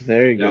come back.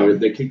 There you go.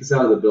 They kicked us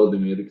out of the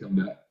building. We had to come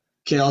back.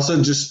 Okay,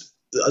 also just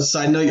a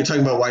side note, you're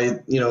talking about why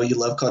you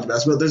love college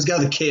basketball. There's a guy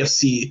with a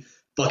KFC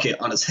bucket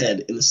on his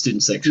head in the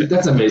student section. Dude,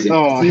 that's amazing.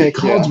 Oh,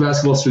 college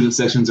basketball student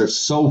sections are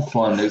so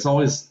fun. There's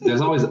always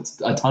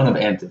a ton of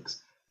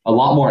antics. A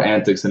lot more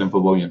antics than in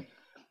football game.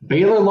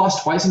 Baylor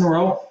lost twice in a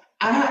row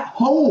at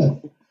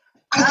home.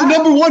 That's the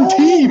number 1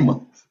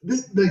 team.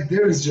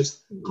 There is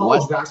just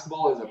college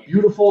basketball is a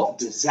beautiful,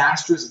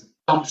 disastrous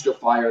dumpster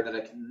fire that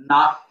I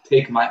cannot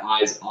take my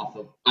eyes off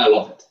of. I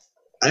love it.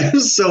 I'm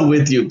so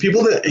with you.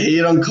 People that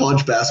hate on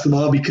college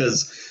basketball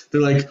because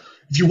they're like,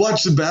 if you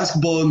watch the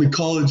basketball in the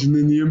college and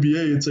then the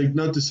NBA, it's like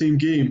not the same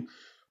game.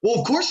 Well,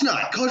 of course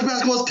not. College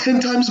basketball is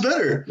 10 times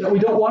better. Yeah, we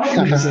don't want it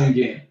to be the same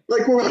game.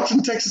 Like we're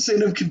watching Texas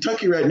A&M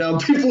Kentucky right now.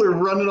 People are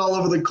running all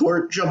over the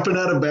court, jumping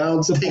out of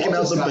bounds, taking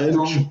out the bench.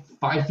 Thrown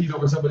 5 feet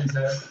over somebody's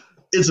head.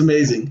 It's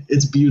amazing.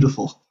 It's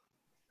beautiful.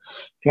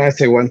 Can I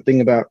say one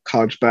thing about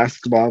college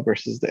basketball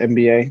versus the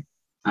NBA?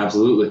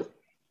 Absolutely.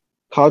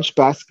 College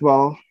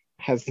basketball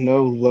has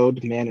no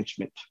load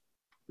management.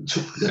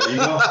 There you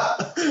go.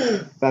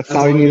 That's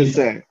all you need to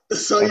say.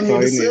 That's all you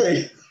need to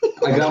say.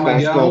 I got my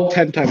gavel.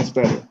 10 times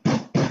better.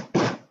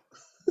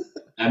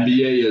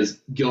 NBA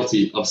is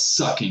guilty of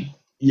sucking.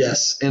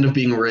 Yes, and of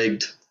being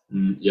rigged.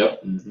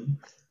 Yep. Mm-hmm.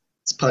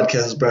 This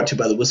podcast is brought to you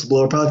by the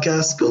Whistleblower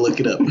Podcast. Go look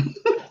it up.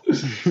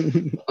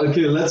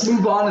 Okay, let's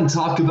move on and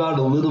talk about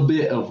a little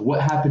bit of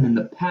what happened in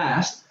the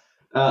past.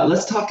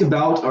 Let's talk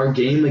about our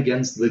game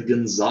against the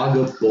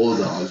Gonzaga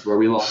Bulldogs, where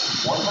we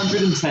lost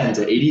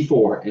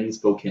 110-84 in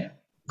Spokane.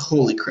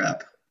 Holy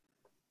crap.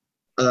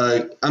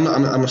 I'm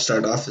gonna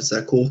start off. Is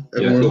that cool,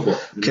 everyone? Yeah, go for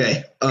it.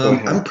 Okay.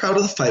 I'm proud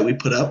of the fight we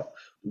put up.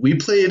 We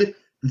played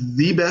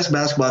the best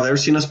basketball I've ever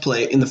seen us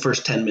play in the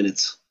first 10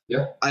 minutes.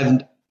 Yeah.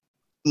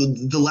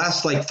 The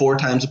last 4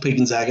 times we played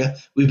Gonzaga,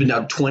 we've been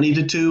down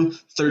 20-2,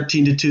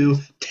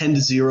 13-2,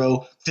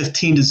 10-0,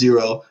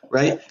 15-0,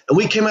 right? And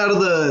we came out of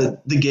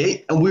the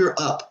gate and we were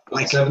up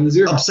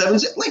 7-0. Up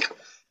 7-0.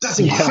 That's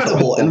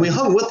incredible. And we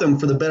hung with them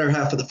for the better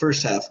half of the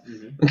first half.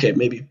 Mm-hmm. Okay,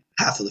 maybe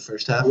half of the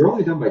first half. We were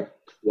only down by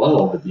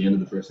 12 at the end of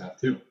the first half,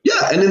 too.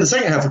 Yeah, and in the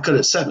second half, we cut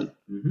it 7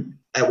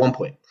 at one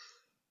point.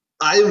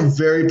 I am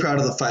very proud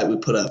of the fight we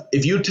put up.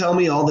 If you tell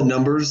me all the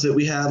numbers that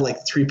we had,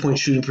 like 3-point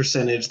shooting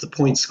percentage, the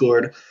points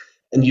scored,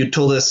 and you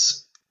told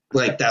us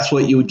like that's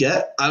what you would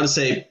get, I would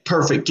say,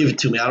 perfect, give it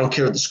to me. I don't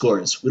care what the score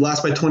is. We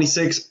lost by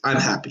 26. I'm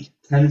happy.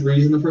 10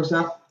 threes in the first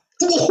half?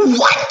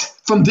 What?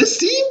 From this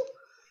team?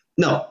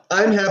 No,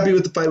 I'm happy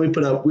with the fight we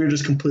put up. We were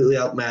just completely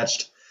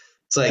outmatched.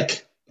 It's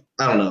like,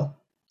 I don't know.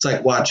 It's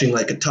like watching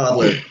like a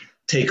toddler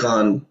take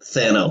on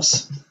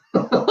Thanos.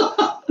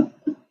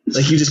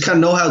 Like you just kind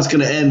of know how it's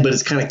going to end, but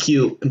it's kind of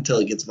cute until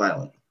it gets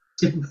violent.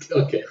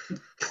 Okay.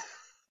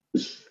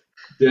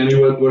 Danny,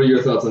 what are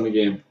your thoughts on the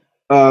game?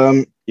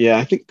 Yeah,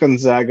 I think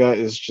Gonzaga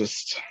is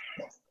just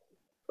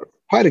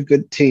quite a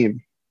good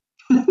team,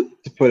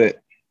 to put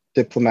it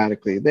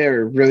diplomatically.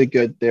 They're really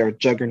good. They're a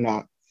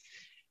juggernaut.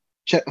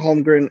 Chet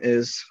Holmgren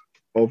is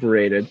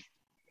overrated.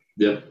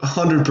 Yep.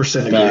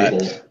 100%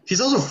 agree.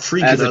 He's also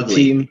freaking As a ugly.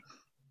 team,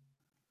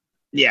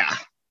 yeah,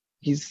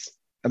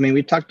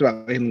 we talked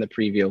about him in the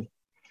preview.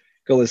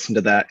 Go listen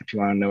to that if you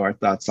want to know our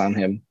thoughts on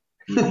him.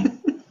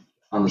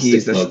 On the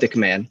He's a stick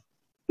man.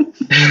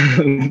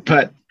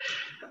 But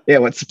yeah,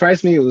 what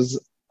surprised me was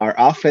our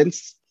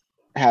offense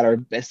had our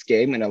best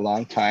game in a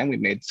long time. We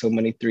made so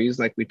many threes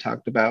like we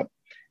talked about.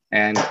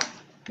 And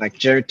like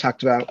Jared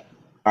talked about,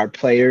 our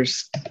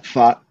players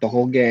fought the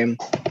whole game.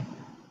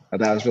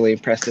 That was really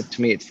impressive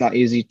to me. It's not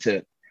easy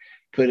to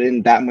put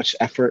in that much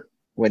effort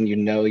when you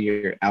know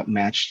you're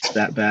outmatched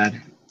that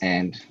bad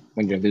and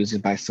when you're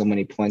losing by so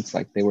many points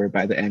like they were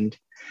by the end.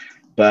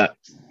 But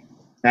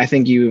I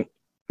think the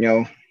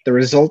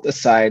result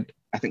aside,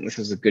 I think this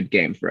was a good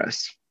game for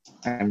us.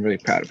 I'm really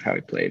proud of how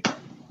we played.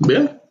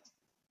 Yeah.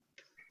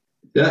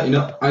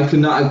 Yeah, I could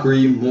not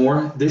agree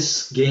more.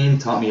 This game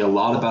taught me a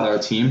lot about our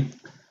team,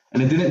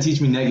 and it didn't teach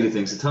me negative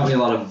things. It taught me a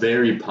lot of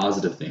very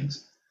positive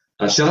things.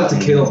 Shout out to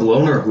Caleb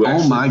Lohner, who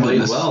actually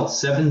played well.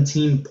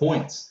 17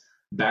 points.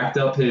 Backed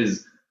up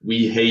his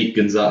 "we hate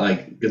Gonzaga,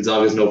 like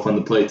Gonzaga's no fun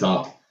to play"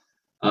 talk.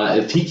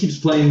 If he keeps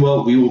playing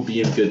well, we will be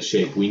in good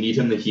shape. We need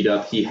him to heat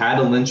up. He had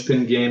a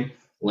linchpin game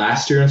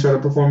last year and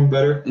started performing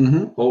better.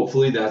 Mm-hmm.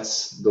 Hopefully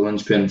that's the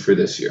linchpin for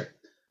this year.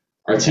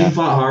 Our team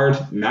fought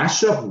hard,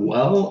 matched up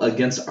well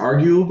against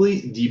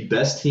arguably the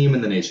best team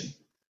in the nation.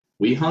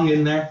 We hung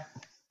in there.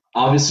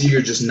 Obviously,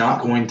 you're just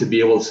not going to be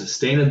able to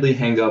sustainably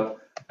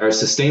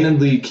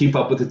keep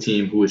up with a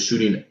team who is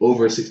shooting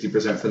over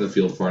 60% from the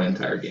field for an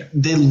entire game.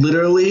 They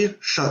literally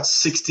shot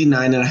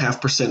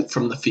 69.5%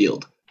 from the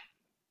field.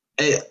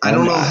 I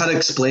don't know how to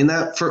explain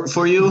that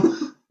for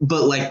you,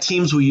 but like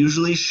teams will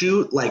usually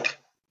shoot like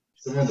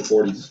somewhere in the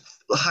 40s,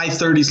 high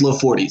 30s, low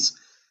 40s.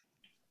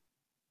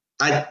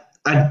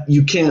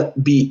 You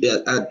can't beat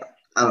it.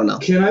 I don't know.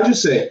 Can I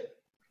just say,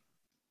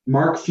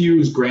 Mark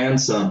Few's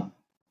grandson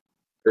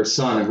or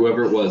son or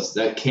whoever it was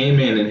that came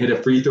in and hit a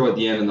free throw at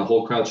the end and the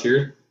whole crowd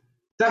cheered?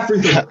 That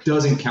free throw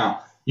doesn't count.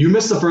 You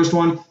missed the first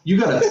one. You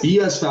got a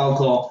BS foul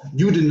call.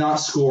 You did not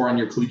score on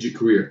your collegiate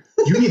career.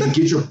 You need to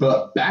get your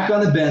butt back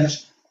on the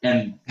bench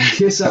and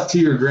kiss up to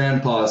your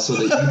grandpa so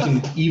that you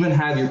can even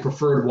have your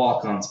preferred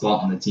walk-on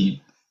spot on the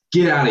team.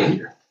 Get out of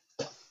here.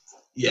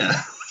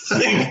 Yeah.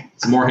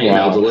 It's more hate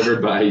mail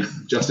delivered by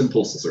Justin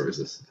Postal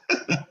Services.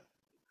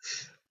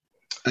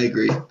 I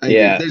agree.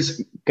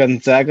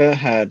 Gonzaga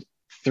had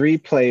 3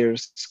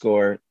 players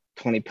score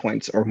 20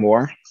 points or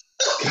more.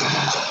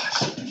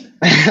 Gosh.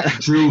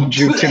 Drew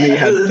Timme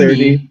had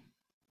 30.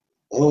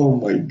 Oh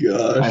my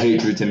gosh. I hate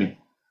Drew Timme.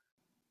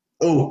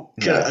 Oh,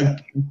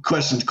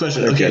 question.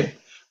 Okay.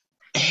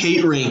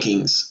 Hate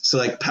rankings. So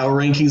like power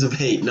rankings of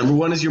hate. Number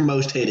 1 is your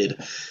most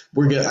hated.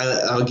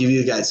 I'll give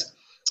you the guys.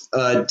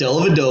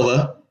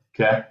 Dellavedova.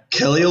 Okay.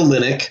 Kelly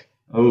Olynyk.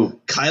 Oh.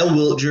 Kyle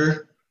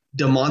Wiltjer.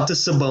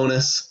 Domantas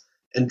Sabonis.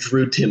 And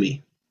Drew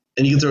Timme.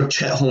 And you can throw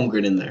Chet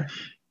Holmgren in there.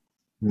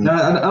 No,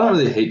 I don't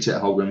really hate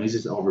Chet Holmgren. He's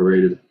just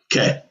overrated.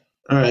 Okay.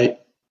 All right.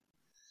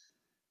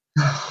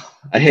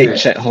 I hate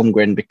Chet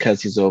Holmgren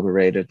because he's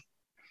overrated.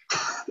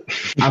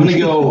 I'm going to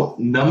go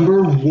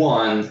number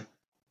 1.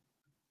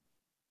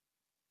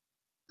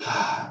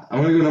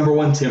 I'm going to go number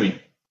 1, Timme.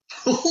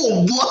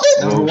 Oh, what?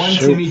 Number 1,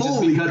 Timme,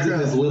 just because of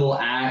his little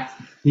act.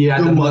 He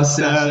had the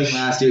mustache thing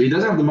last year. He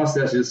doesn't have the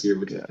mustache this year,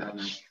 which is kind of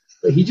nice.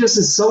 But he just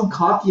is so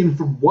cocky, and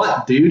for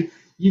what, dude?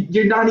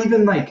 You're not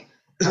even like.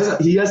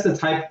 He's the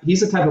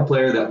type of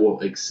player that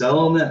will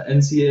excel in the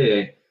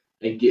NCAA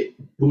and get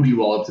booty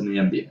walloped in the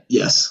NBA.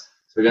 Yes.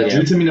 So we got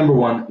Drew Timme number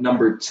 1.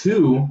 Number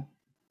 2,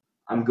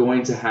 I'm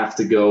going to have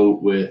to go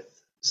with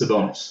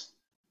Sabonis.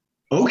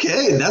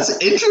 Okay, that's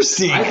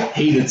interesting. I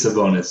hated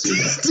Sabonis.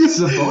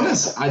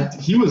 Sabonis,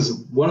 he was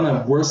one of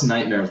my worst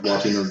nightmares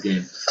watching those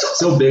games.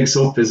 So big,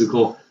 so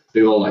physical,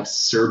 big old like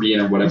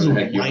Serbian or whatever the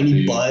heck you want to whiny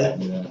be. butt.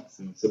 Yeah.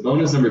 So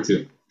Sabonis number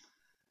 2.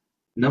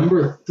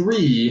 Number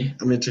 3,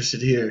 I'm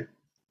interested here.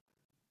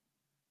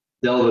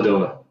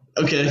 Dellavedova.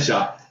 Okay.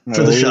 Shot.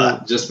 For the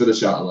shot. Just for the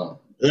shot alone.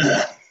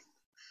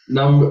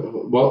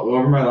 What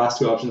were my last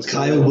 2 options?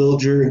 Kyle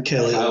Wiltjer and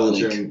Kelly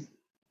Olynyk.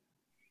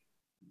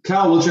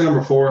 Kyle Wiltjer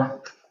number 4.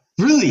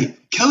 Really?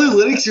 Kelly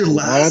Olynyk's your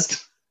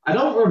last? I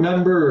don't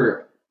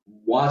remember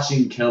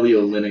watching Kelly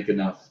Olynyk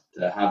enough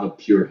to have a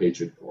pure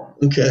hatred for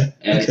him. Okay.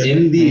 And okay.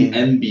 in the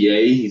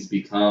NBA, he's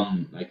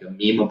become like a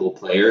memeable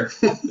player,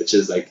 which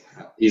is like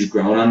he's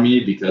grown on me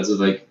because of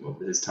like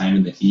his time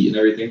in the Heat and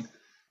everything.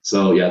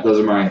 So yeah, those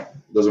are my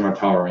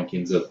power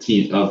rankings of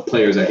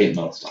players I hate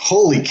most.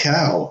 Holy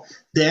cow,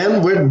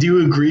 Dan, do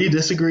you agree?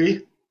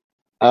 Disagree?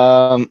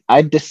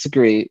 I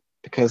disagree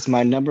because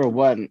my number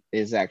 1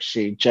 is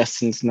actually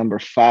Justin's number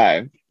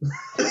 5,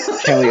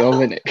 Kelly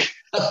Olynyk.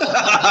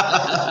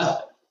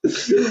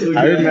 Okay.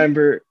 I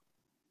remember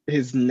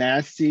his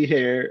nasty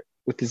hair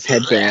with his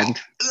headband.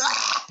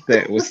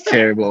 That was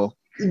terrible.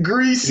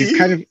 Greasy. He's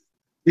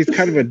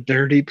kind of a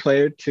dirty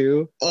player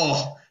too.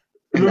 Oh,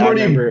 And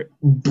remember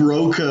he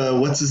broke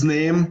what's his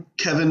name?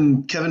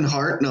 Kevin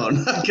Hart? No,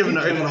 not Kevin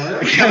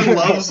Hart. Kevin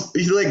Love's.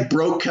 He like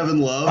broke Kevin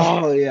Love.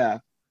 Oh yeah,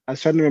 I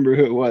was trying to remember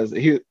who it was.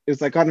 It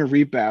was like on a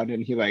rebound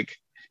and he like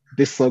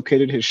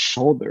dislocated his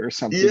shoulder or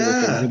something with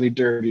a really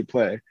dirty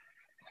play.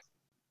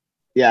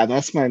 Yeah,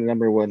 that's my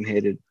number 1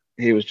 hated.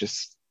 He was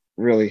just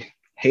really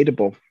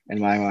hateable in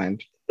my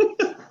mind.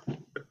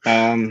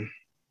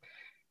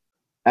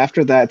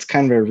 After that, it's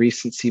kind of a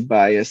recency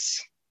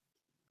bias.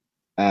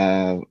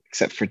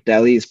 Except for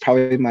Delhi is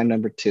probably my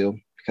number 2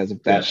 because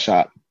of that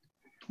shot.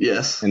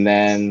 Yes. And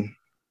then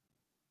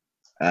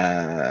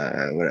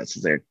what else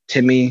is there?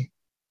 Timmy,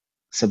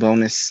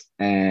 Sabonis,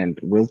 and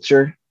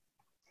Wiltshire.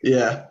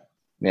 Yeah.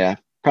 Yeah,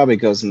 probably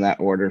goes in that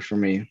order for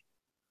me.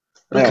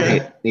 I don't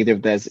hate neither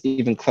of those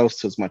even close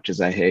to as much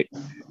as I hate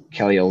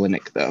Kelly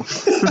Olynyk, though.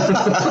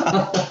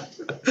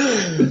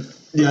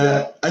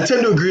 Yeah, I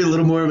tend to agree a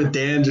little more with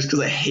Dan just because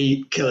I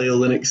hate Kelly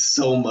Olynyk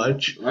so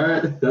much. All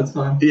right, that's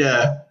fine.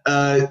 Yeah,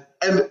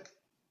 and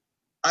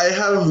I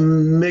have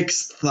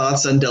mixed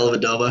thoughts on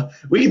Dellavedova.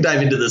 We can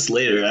dive into this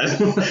later, right?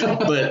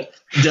 But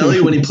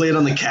Delly, when he played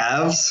on the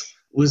Cavs,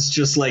 was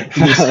just like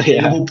the most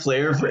hateable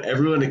player for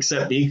everyone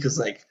except me because,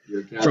 like,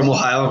 from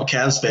Ohio, I'm a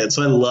Cavs fan,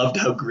 so I loved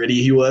how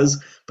gritty he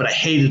was, but I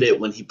hated it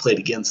when he played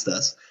against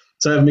us.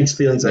 So I have mixed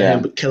feelings on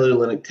him, but Kelly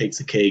Olynyk takes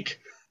the cake.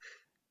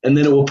 And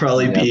then it will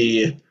probably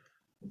be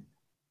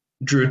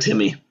Drew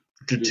Timmy,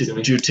 then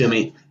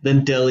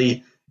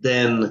Delly,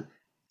 then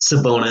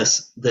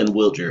Sabonis, then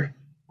Wiltshire.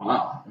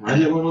 Wow, am I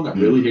the only one that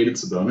really hated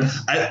Sabonis?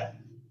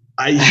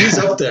 He's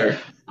up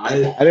there. I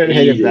didn't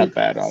hate him that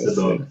bad, honestly.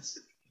 Sabonis.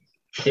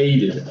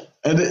 Hated him.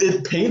 And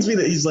it pains me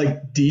that he's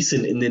like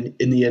decent in the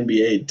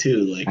NBA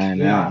too. Like, I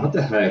know. Yeah, what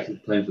the heck? He's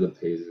playing for the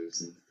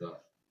Pacers and stuff.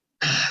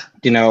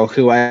 You know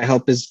who I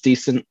hope is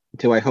decent?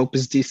 Who I hope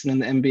is decent in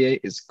the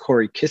NBA is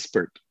Corey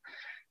Kispert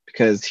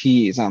because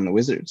he is on the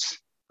Wizards.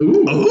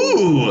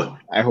 Ooh!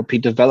 I hope he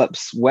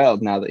develops well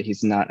now that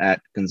he's not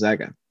at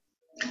Gonzaga.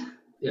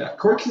 Yeah,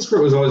 Corey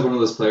Kispert was always one of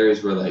those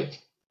players where,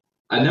 like,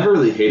 I never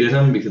really hated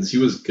him because he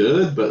was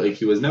good, but, like,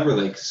 he was never,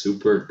 like,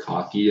 super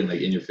cocky and,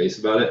 like, in your face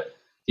about it.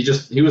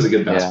 He was a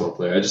good basketball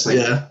player. I just, like,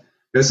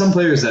 there's some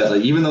players that,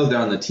 like, even though they're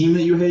on the team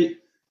that you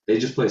hate, they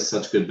just play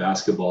such good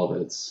basketball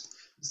that it's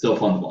still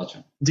fun to watch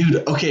them.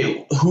 Dude,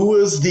 okay, who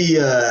was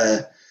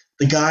the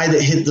guy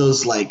that hit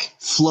those, like,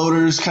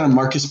 floaters, kind of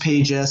Marcus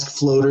Page-esque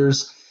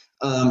floaters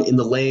in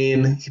the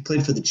lane? He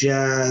played for the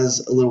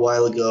Jazz a little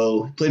while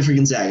ago. He played for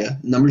Gonzaga,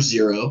 number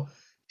 0.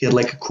 He had,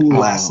 like, a cool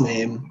last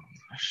name.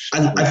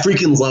 I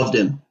freaking loved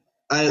him.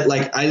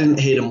 I didn't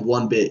hate him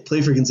one bit.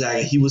 Played for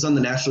Gonzaga. He was on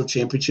the national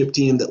championship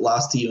team that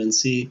lost to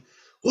UNC.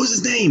 What was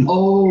his name?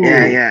 Oh.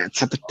 Yeah.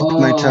 It's at the tip of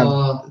my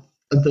tongue.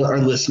 Our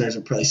listeners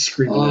are probably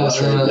screaming at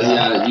us right now.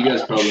 Yeah, you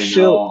guys probably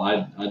know.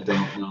 I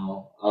don't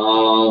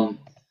know.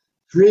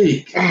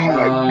 Freak. Oh,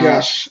 my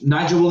gosh.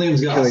 Nigel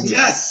Williams-Goss.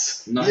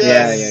 Yes!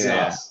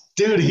 Yeah.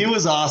 Dude, he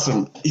was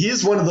awesome.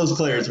 He's one of those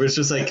players where it's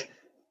just like,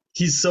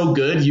 he's so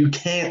good, you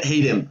can't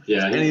hate him.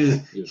 Yeah.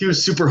 And he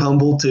was super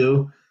humble,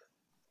 too.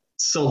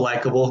 So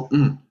likable.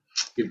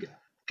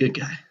 Good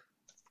guy.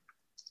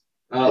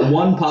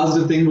 One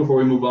positive thing before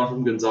we move on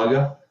from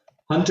Gonzaga.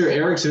 Hunter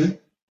Erickson.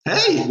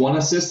 Hey! 1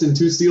 assist and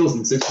 2 steals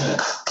in 6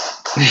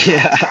 minutes.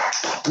 Yeah.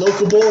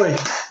 Local boy.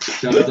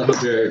 Shout out to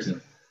Hunter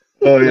Erickson.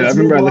 Oh, yeah. I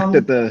remember I looked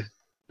at the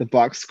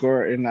box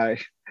score, and I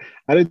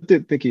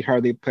didn't think he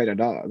hardly played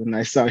at all. And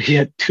I saw he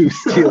had 2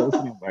 steals.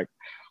 And I'm like,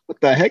 what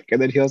the heck?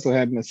 And then he also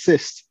had an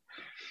assist.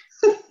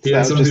 He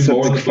had something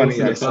more in the funny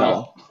than I a saw.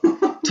 foul.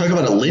 Talk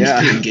about a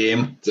linchpin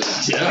game.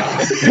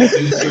 Yeah.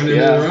 Turning it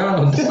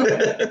around.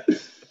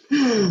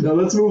 Now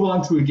let's move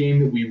on to a game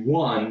that we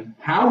won.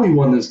 How we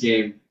won this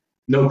game,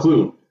 no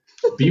clue.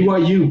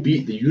 BYU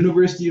beat the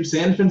University of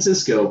San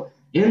Francisco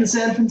in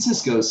San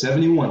Francisco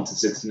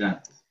 71-69.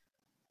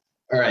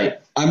 All right.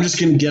 I'm just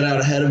going to get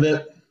out ahead of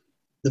it.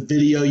 The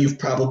video you've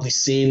probably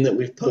seen that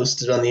we've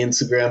posted on the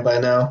Instagram by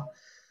now.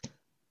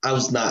 I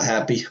was not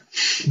happy.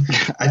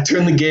 I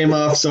turned the game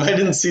off, so I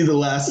didn't see the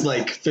last,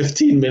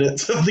 15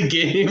 minutes of the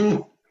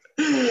game.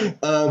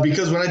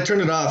 Because when I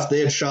turned it off,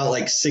 they had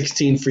shot,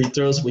 16 free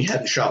throws. We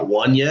hadn't shot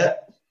 1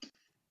 yet.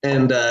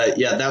 And,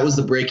 that was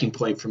the breaking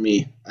point for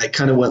me. I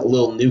kind of went a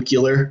little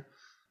nuclear.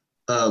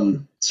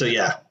 So,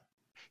 yeah,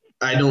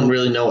 I don't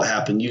really know what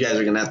happened. You guys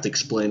are going to have to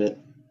explain it.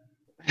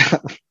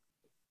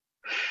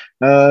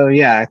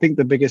 I think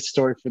the biggest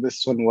story for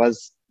this one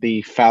was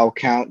the foul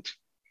count,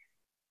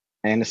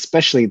 and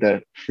especially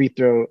the free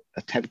throw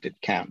attempted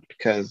count,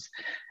 because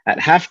at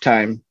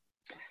halftime,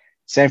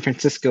 San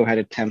Francisco had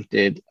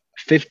attempted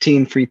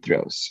 15 free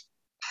throws.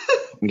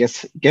 And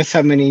guess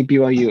how many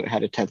BYU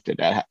had attempted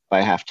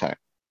by halftime?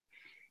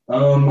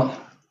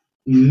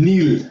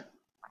 Nil.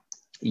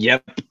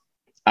 Yep,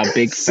 a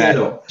big fat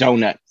Zero.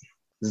 donut.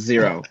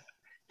 0.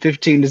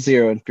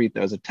 15-0 in free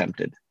throws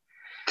attempted.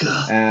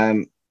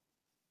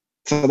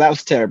 So that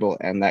was terrible,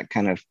 and that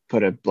kind of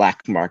put a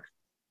black mark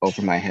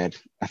over my head,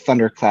 a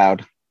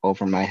thundercloud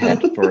over my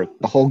head for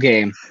the whole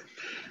game.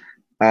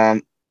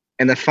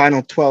 In the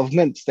final 12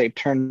 minutes, they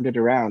turned it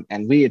around,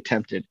 and we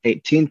attempted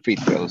 18 free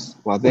throws,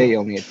 while they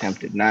only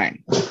attempted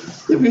 9.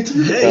 Yeah, we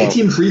attempted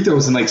 18 free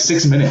throws in like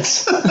 6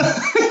 minutes.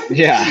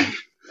 Yeah.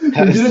 We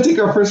didn't take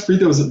our first free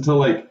throws until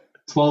like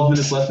 12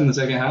 minutes left in the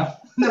second half.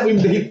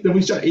 Then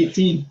we shot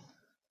 18.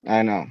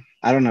 I know.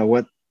 I don't know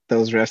what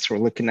those refs were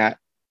looking at,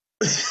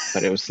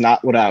 but it was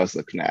not what I was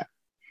looking at.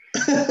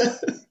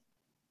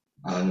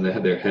 They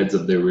had their heads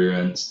up their rear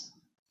ends.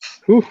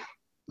 Whew.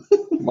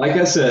 Like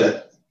I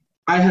said,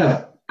 I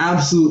have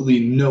absolutely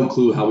no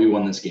clue how we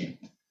won this game.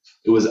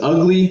 It was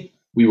ugly.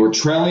 We were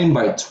trailing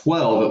by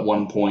 12 at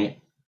one point.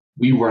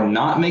 We were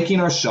not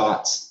making our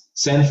shots.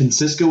 San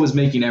Francisco was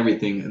making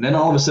everything. And then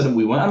all of a sudden,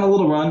 we went on a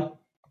little run.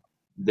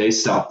 They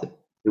stopped it.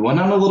 We went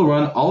on a little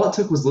run. All it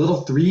took was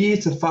little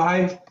 3 to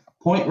 5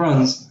 point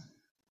runs.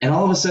 And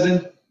all of a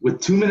sudden,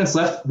 with 2 minutes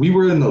left, we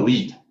were in the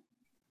lead.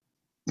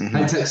 Mm-hmm.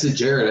 I texted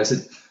Jared. I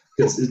said,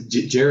 because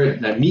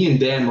Jared, me and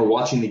Dan were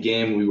watching the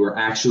game. We were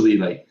actually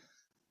like,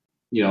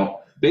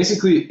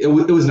 basically it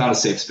was not a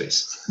safe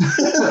space.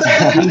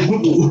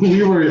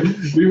 we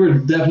were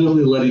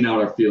definitely letting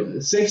out our feelings.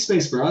 A safe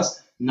space for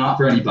us, not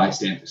for any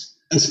bystanders.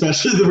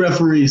 Especially the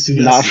referees who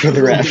got not for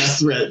the refs.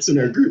 Threats in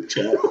our group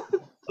chat.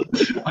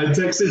 I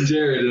texted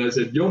Jared and I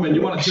said, "Yo, man,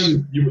 you want to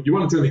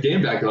turn the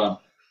game back on?"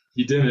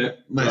 He didn't.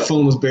 My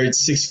phone was buried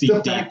 6 feet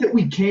deep. The fact that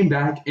we came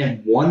back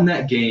and won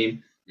that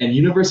game, and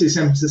University of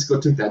San Francisco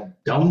took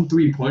that dumb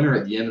 3-pointer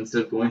at the end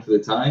instead of going for the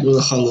tie.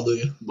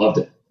 Hallelujah. Loved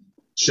it.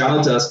 Shout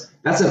out to us.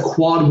 That's a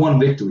quad 1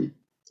 victory.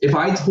 If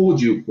I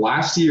told you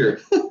last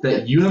year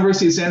that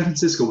University of San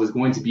Francisco was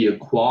going to be a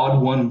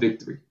quad 1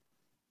 victory,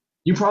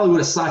 you probably would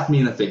have slapped me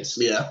in the face.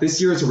 Yeah.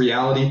 This year it's a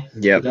reality.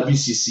 Yep. The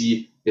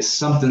WCC is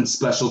something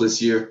special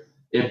this year.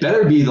 It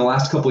better be the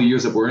last couple of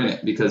years that we're in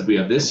it, because we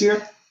have this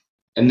year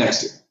and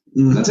next year.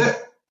 Mm-hmm. That's it.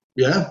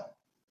 Yeah.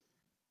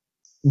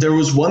 There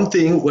was one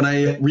thing when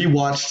I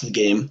rewatched the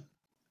game.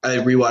 I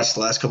rewatched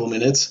the last couple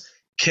minutes.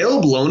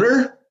 Caleb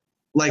Lohner,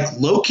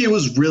 low-key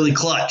was really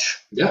clutch.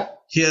 Yeah.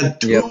 He had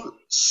 2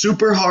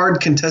 super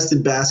hard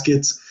contested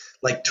baskets,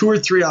 2 or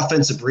 3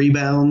 offensive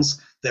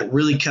rebounds that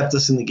really kept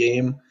us in the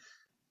game.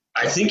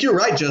 I think you're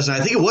right, Justin.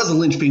 I think it was a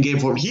linchpin game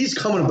for him. He's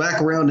coming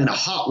back around in a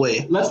hot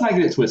way. Let's not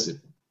get it twisted.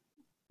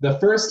 The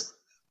first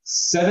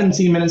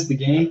 17 minutes of the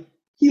game,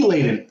 he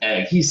laid an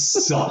egg. He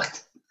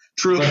sucked.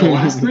 True. But the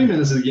last 3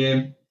 minutes of the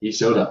game, he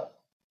showed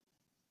up.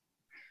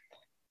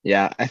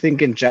 Yeah, I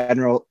think in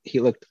general,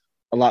 he looked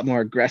a lot more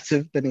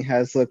aggressive than he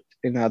has looked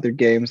in other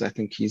games. I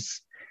think he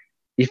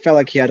felt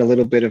like he had a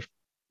little bit of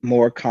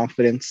more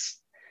confidence.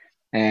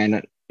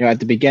 And, at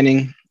the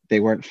beginning, they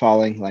weren't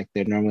falling like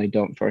they normally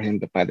don't for him.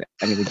 But by the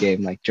end of the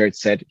game, like Jared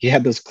said, he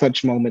had those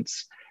clutch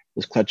moments,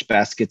 those clutch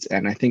baskets.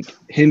 And I think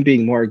him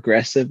being more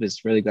aggressive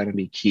is really going to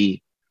be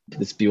key to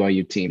this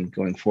BYU team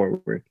going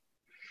forward.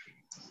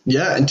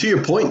 Yeah, and to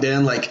your point,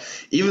 Dan,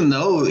 even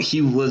though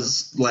he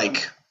was a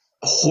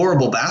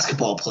horrible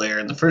basketball player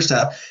in the first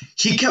half,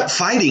 he kept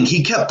fighting.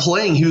 He kept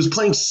playing. He was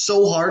playing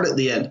so hard at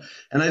the end.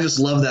 And I just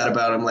love that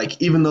about him.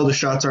 Even though the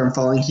shots aren't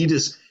falling,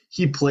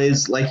 he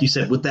plays, like you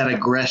said, with that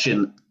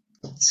aggression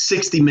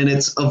 60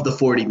 minutes of the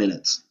 40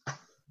 minutes.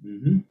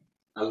 Mm-hmm.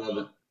 I love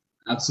it.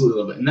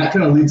 Absolutely love it. And that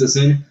kind of leads us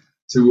in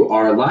to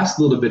our last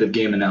little bit of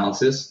game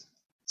analysis.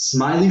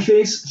 Smiley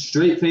face,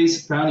 straight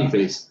face, frowny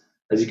face.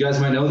 As you guys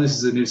might know, this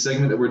is a new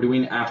segment that we're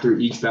doing after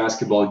each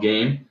basketball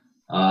game.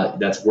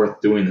 That's worth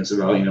doing this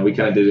about. We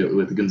kind of did it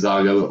with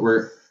Gonzaga, but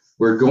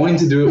we're going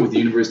to do it with the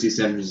University of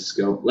San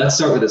Francisco. Let's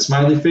start with a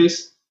smiley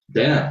face.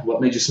 Dan,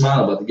 what made you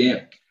smile about the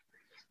game?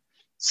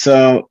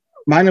 So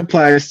mine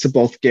applies to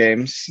both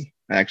games,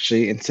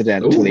 actually,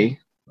 incidentally.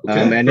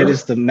 Okay, and it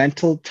is the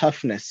mental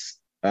toughness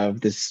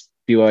of this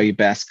BYU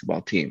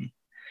basketball team.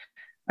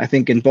 I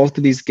think in both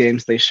of these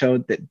games, they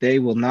showed that they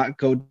will not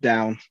go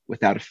down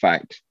without a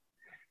fight.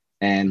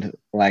 And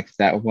like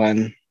that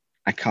one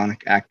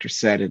iconic actor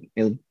said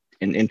in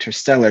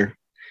Interstellar,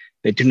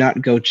 they do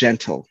not go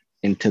gentle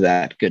into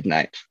that good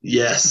night.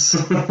 Yes.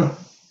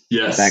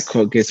 Yes. That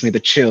quote gives me the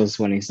chills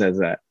when he says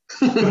that.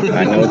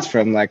 I know it's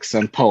from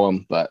some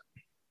poem, but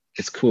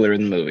it's cooler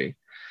in the movie.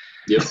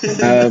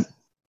 Yep.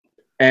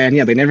 And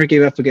yeah, they never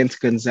gave up against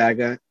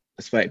Gonzaga,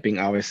 despite being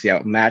obviously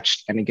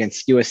outmatched. And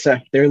against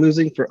USF, they're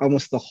losing for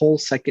almost the whole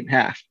second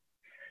half.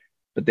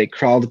 But they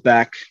crawled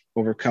back,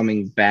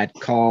 overcoming bad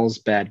calls,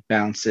 bad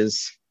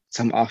bounces,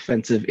 some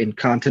offensive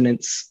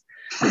incontinence,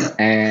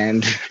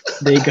 and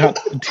they got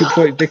a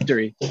 2-point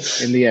victory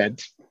in the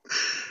end.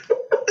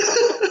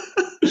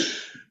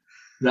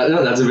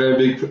 That's a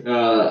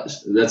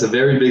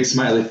very big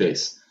smiley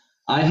face.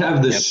 I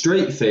have the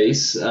straight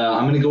face.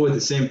 I'm going to go with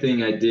the same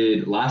thing I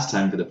did last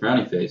time for the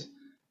frowny face,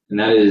 and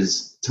that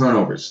is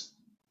turnovers.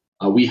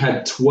 We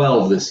had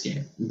 12 this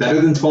game.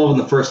 Better than 12 in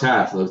the first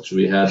half, which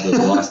we had the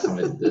last time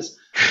I did this.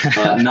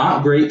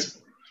 Not great,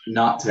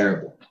 not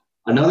terrible.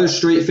 Another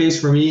straight face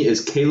for me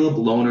is Caleb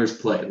Lohner's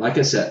play. Like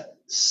I said,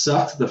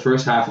 sucked the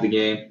first half of the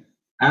game,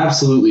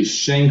 absolutely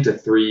shanked a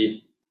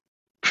 3.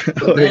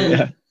 But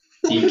then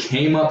he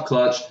came up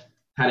clutch,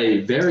 had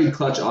a very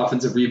clutch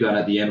offensive rebound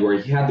at the end where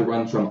he had to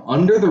run from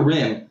under the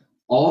rim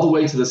all the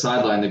way to the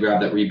sideline to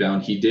grab that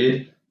rebound. He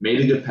did, made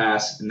a good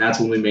pass, and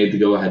that's when we made the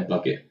go-ahead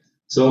bucket.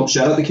 So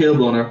shout out to Caleb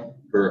Lohner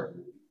for,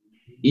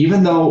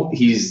 even though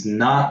he is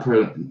not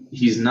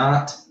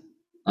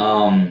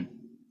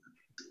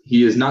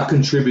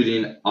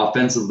contributing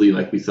offensively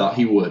like we thought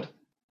he would.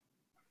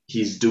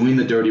 He's doing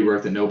the dirty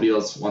work that nobody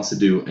else wants to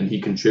do, and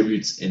he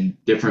contributes in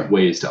different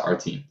ways to our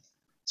team.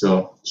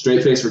 So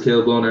straight face for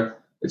Caleb Lohner.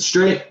 It's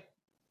straight,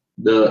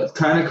 the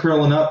kind of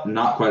curling up,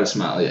 not quite a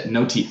smile yet.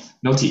 No teeth.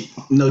 No teeth.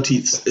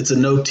 It's a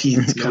no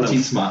teeth no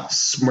teeth smile.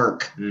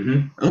 Smirk.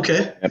 Mm-hmm.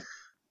 Okay. Yep.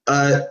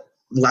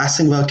 Last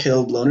thing about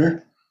Caleb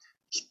Lohner,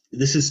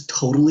 this is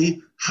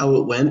totally how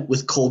it went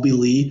with Colby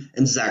Lee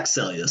and Zach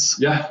Selius.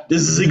 Yeah.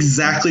 This is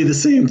exactly the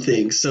same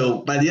thing. So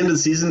by the end of the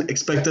season,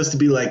 expect us to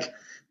be like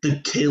the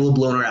Caleb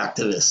Lohner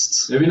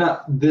activists. Maybe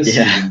not this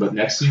season, but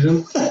next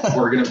season,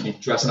 we're going to be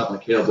dressing up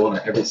like Caleb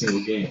Lohner every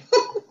single game.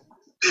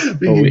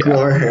 We can grow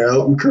our hair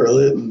out and curl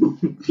it and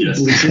bleach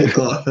it.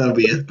 Oh,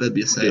 that'd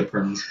be a sight.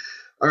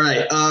 All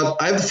right.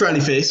 I have the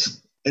frowny face.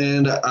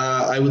 And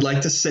I would like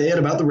to say it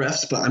about the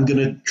refs, but I'm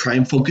going to try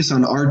and focus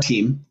on our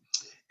team.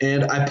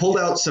 And I pulled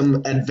out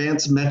some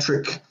advanced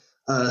metric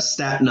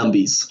stat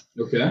numbies.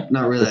 Okay.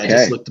 Not really. Okay. I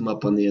just looked them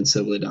up on the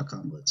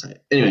NCAA.com website.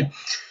 Anyway,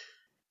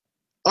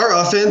 our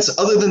offense,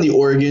 other than the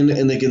Oregon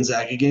and the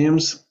Gonzaga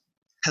games,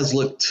 has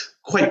looked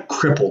quite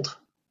crippled,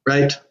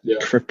 right? Yeah.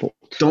 Crippled.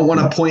 Don't want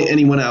to point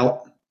anyone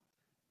out,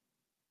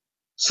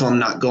 so I'm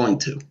not going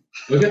to.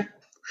 Okay.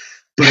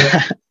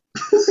 But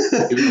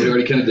we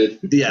already kind of did.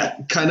 Yeah,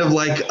 kind of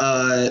like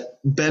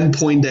Ben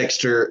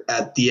Poindexter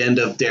at the end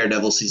of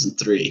Daredevil Season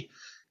 3.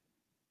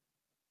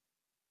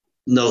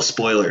 No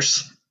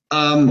spoilers.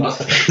 Let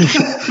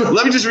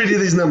me just read you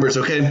these numbers,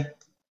 okay?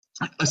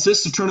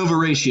 Assist to turnover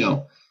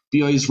ratio.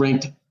 BYU's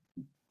ranked.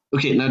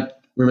 Okay, now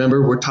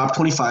remember, we're top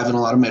 25 in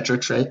a lot of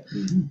metrics, right?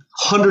 Mm-hmm.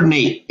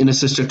 108 in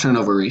assist to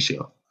turnover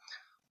ratio.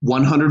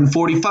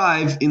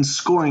 145 in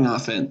scoring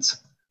offense.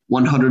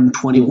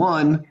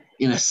 121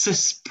 in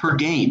assists per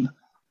game,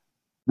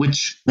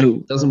 which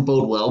doesn't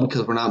bode well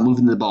because we're not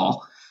moving the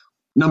ball.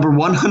 Number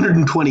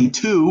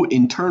 122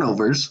 in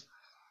turnovers,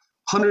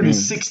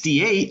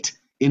 168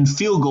 in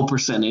field goal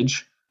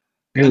percentage,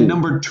 and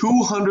number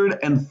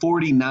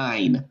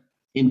 249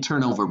 in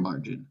turnover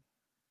margin.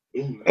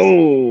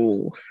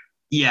 Oh.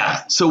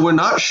 Yeah, so we're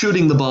not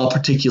shooting the ball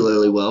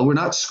particularly well. We're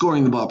not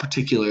scoring the ball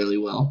particularly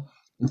well.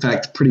 In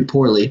fact, pretty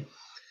poorly.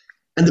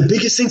 And the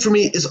biggest thing for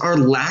me is our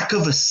lack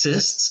of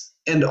assists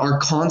and our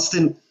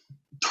constant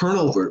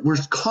turnover. We're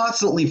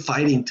constantly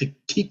fighting to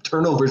keep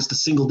turnovers to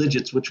single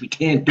digits, which we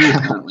can't do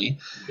currently.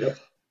 Yep.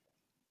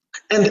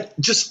 And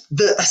just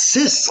the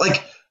assists,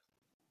 like,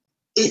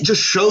 it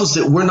just shows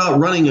that we're not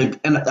running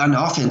an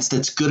offense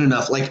that's good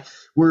enough. Like,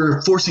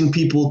 we're forcing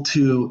people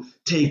to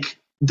make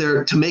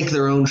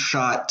their own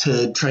shot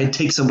to try and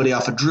take somebody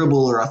off a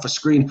dribble or off a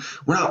screen.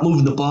 We're not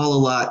moving the ball a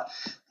lot.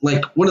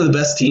 Like, one of the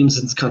best teams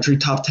in the country,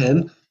 top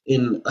 10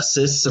 in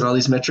assists and all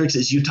these metrics,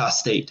 is Utah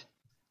State.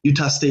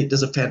 Utah State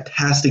does a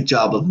fantastic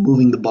job of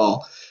moving the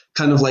ball,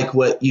 kind of like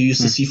what you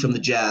used to see from the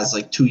Jazz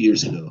like 2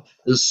 years ago.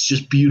 It was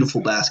just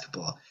beautiful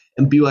basketball.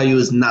 And BYU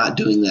is not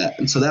doing that.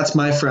 And so that's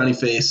my frowny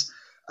face.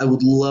 I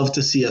would love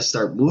to see us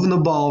start moving the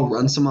ball,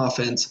 run some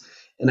offense,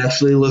 and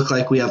actually look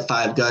like we have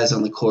 5 guys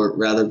on the court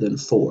rather than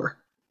 4.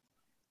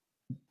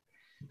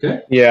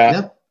 Okay.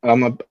 Yeah.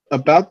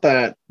 About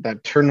that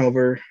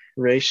turnover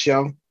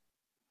ratio,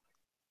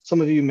 some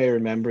of you may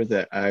remember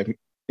that I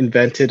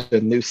invented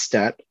a new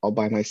stat all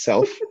by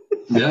myself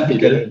at the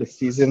beginning of the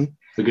season.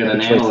 We got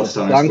an analyst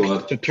on our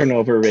squad. To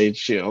turnover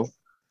ratio.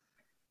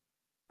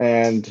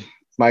 And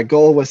my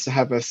goal was to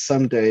have us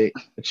someday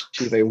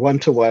achieve a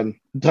 1-to-1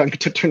 dunk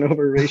to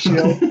turnover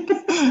ratio.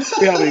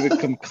 We haven't even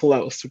come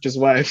close, which is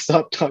why I've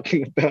stopped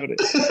talking about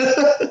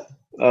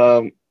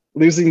it.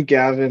 Losing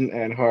Gavin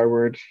and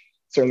Harward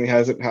certainly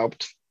hasn't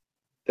helped.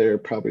 They're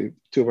probably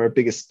 2 of our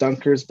biggest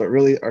dunkers, but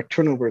really our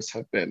turnovers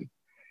have been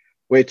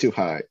way too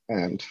high.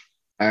 And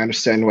I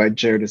understand why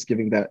Jared is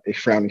giving that a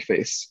frowny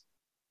face.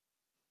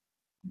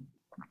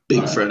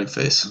 Big frowny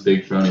face.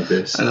 Big frowny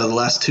face. I know the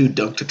last 2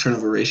 dunk to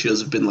turnover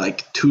ratios have been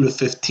like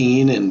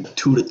 2-15 and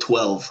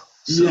 2-12.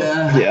 So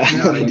yeah.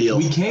 Not ideal.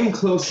 We came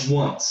close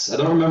once. I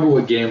don't remember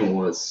what game it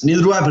was.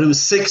 Neither do I, but it was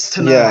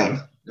 6-9.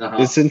 Yeah.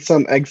 Uh-huh. It's in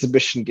some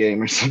exhibition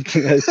game or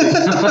something, I think.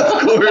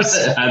 Of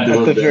course. At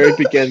the very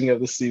beginning of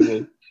the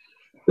season.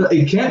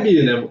 It can't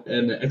be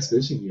an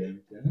exhibition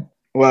game, can it?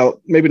 Well,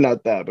 maybe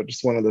not that, but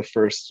just one of the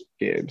first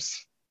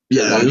games.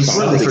 Yeah, it was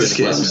one of the first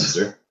games.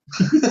 Westminster.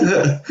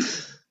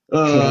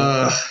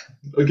 uh,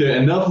 Okay,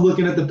 enough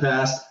looking at the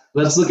past.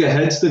 Let's look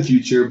ahead to the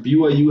future.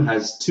 BYU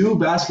has 2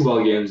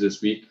 basketball games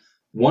this week.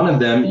 One of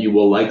them you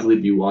will likely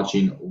be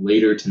watching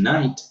later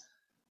tonight,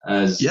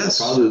 as Yes.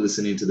 you're probably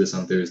listening to this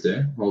on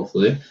Thursday,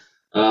 hopefully.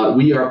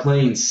 We are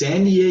playing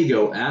San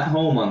Diego at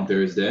home on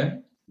Thursday.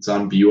 It's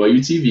on BYU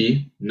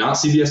TV, not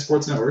CBS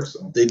Sports Network.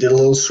 So they did a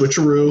little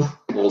switcheroo.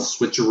 a little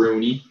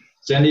switcheroony.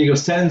 San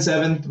Diego's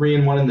 10-7,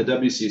 3-1 in the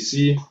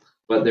WCC,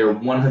 but they're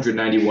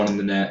 191 in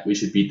the net. We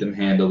should beat them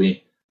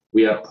handily.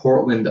 We have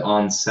Portland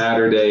on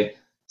Saturday,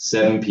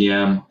 7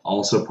 p.m.,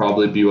 also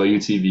probably BYU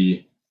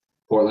TV.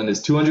 Portland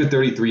is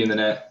 233 in the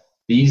net.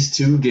 These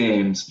 2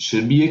 games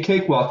should be a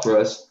cakewalk for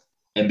us,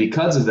 and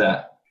because of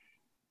that,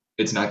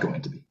 it's not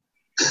going to be.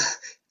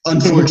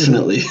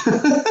 Unfortunately.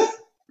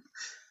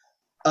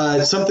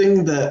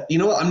 Something that, you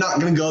know what, I'm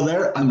not going to go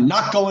there. I'm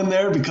not going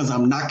there because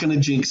I'm not going to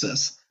jinx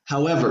us.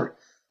 However,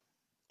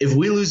 if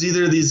we lose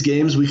either of these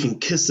games, we can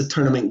kiss the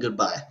tournament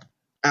goodbye.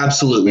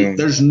 Absolutely.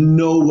 There's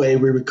no way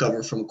we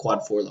recover from a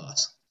quad 4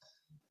 loss.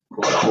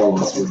 Quad 4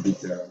 loss would be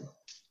terrible.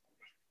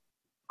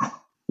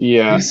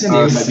 Yeah. San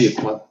Diego might be a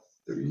quad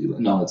 3.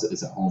 No,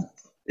 it's at home.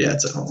 Yeah,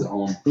 it's at home. It's at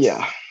home.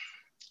 Yeah.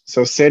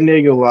 So San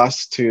Diego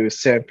lost to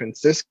San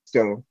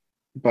Francisco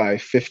by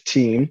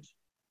 15.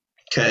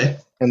 Okay.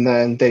 And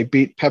then they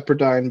beat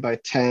Pepperdine by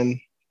 10,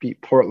 beat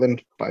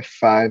Portland by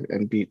 5,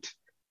 and beat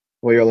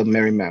Loyola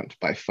Marymount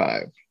by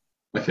 5.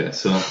 Okay,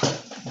 so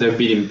they're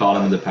beating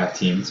bottom of the pack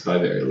teams by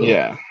very little.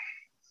 Yeah.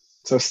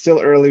 So still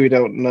early. We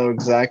don't know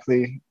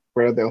exactly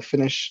where they'll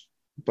finish,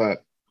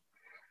 but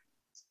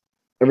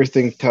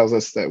everything tells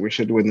us that we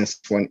should win this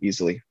one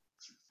easily.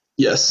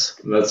 Yes.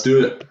 Let's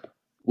do it.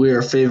 We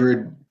are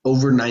favored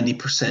over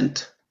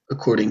 90%,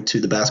 according to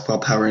the Basketball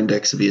Power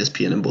Index of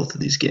ESPN in both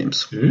of these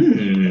games.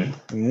 Alrighty,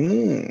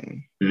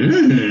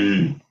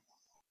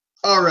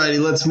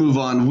 let's move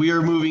on. We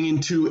are moving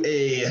into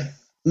a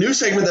new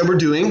segment that we're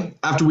doing.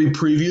 After we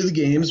preview the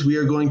games, we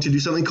are going to do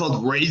something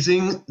called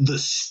Raising the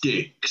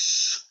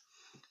Stakes.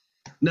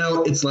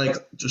 Now, it's like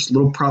just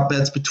little prop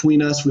bets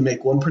between us. We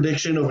make one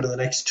prediction over the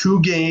next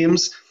 2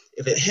 games.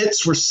 If it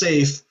hits, we're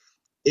safe.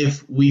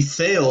 If we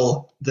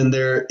fail, then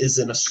there is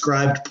an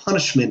ascribed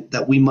punishment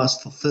that we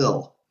must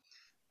fulfill.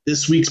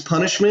 This week's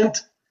punishment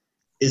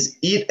is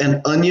eat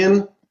an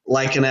onion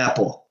like an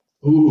apple.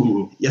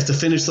 Ooh. You have to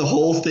finish the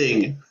whole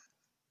thing.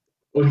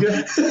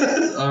 Okay.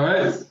 All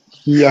right.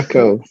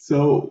 Yucko.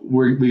 So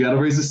we got to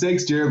raise the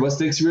stakes, Jared. What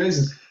stakes are you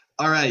raising?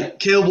 All right,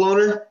 Caleb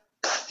Lohner,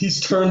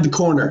 he's turned the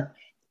corner.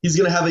 He's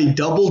going to have a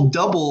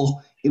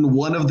double-double in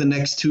one of the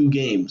next 2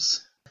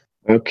 games.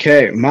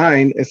 Okay,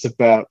 mine is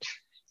about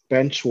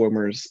bench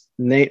warmers,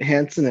 Nate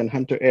Hansen and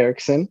Hunter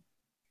Erickson.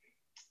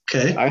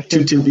 Okay, I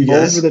 2 think Timpu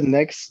guys. over the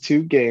next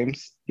 2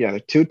 games,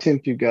 the 2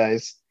 Timpu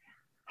guys,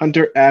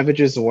 Hunter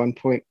averages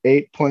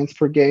 1.8 points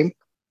per game.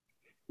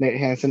 Nate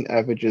Hansen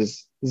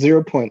averages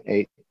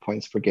 0.8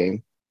 points per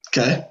game.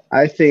 Okay.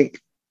 I think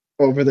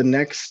over the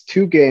next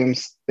 2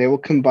 games, they will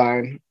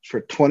combine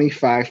for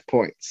 25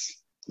 points.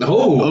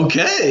 Oh.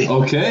 Okay.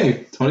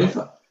 Okay.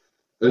 25.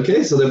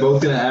 Okay, so they're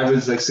both going to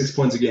average like 6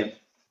 points a game.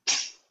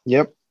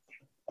 Yep.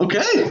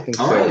 Okay.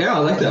 All right. Yeah, I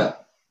like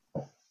that.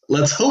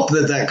 Let's hope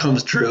that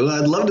comes true.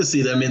 I'd love to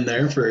see them in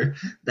there for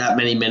that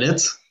many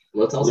minutes.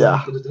 Let's also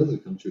hope that it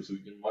doesn't come true so we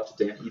can watch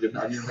Dan eat an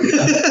onion like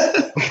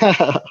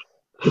that.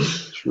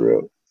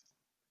 True.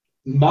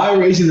 My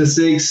raising the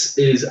stakes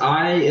is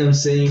I am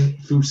saying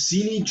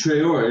Fusini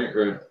Traore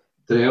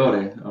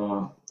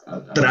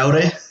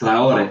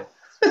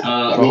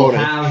will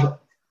have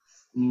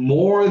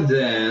more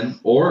than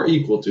or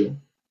equal to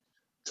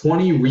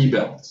 20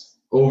 rebounds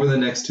over the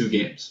next 2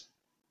 games.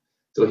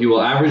 So he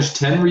will average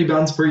 10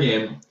 rebounds per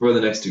game for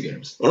the next 2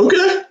 games.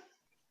 Okay.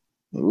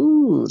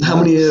 Ooh.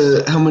 How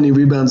many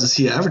rebounds is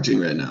he averaging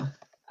right now?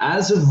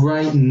 As of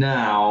right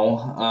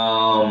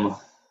now,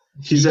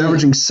 he's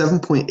averaging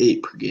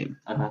 7.8 per game.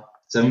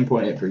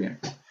 7.8 per game.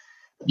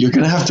 You're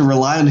going to have to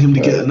rely on him to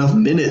get enough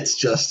minutes,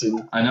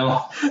 Justin. I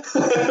know.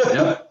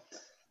 Yep.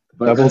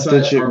 But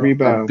Double-digit our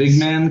rebounds. Big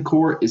man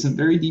core isn't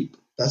very deep.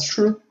 That's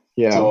true.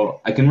 Yeah.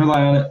 So I can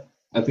rely on it.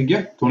 I think,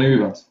 20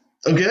 rebounds.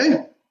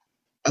 Okay.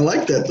 I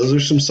like that. Those are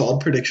some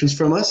solid predictions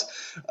from us.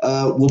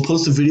 We'll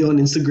post a video on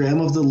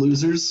Instagram of the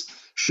losers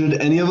should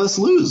any of us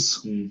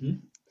lose. Mm-hmm.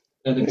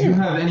 And if you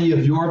have any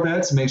of your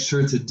bets, make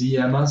sure to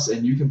DM us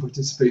and you can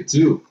participate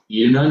too.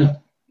 Eat an onion.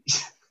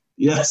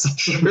 Yes, I'm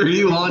sure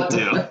you want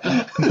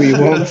to. We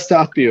won't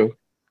stop you.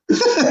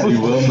 We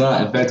will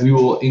not. In fact, we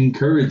will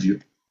encourage you.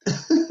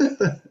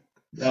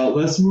 Now,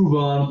 let's move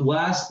on.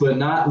 Last but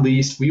not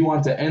least, we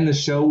want to end the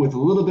show with a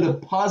little bit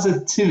of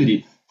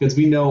positivity because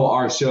we know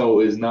our show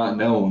is not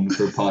known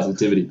for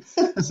positivity.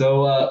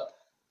 So,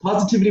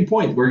 positivity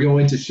point. We're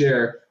going to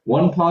share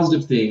one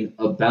positive thing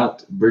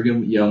about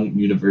Brigham Young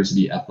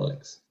University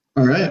athletics.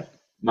 All right.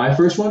 My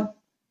first one,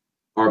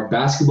 our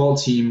basketball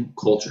team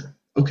culture.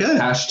 Okay.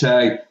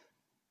 Hashtag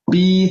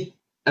BLIA,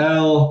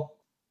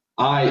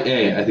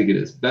 I think it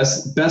is.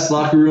 Best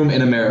locker room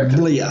in America.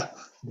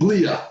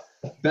 Blia.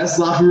 Best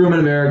locker room in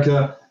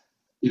America.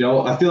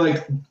 I feel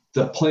like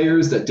the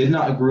players that did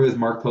not agree with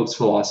Mark Pope's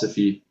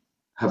philosophy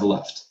have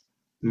left.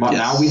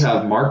 Now we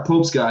have Mark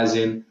Pope's guys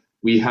in.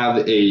 We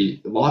have a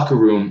locker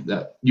room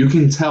that you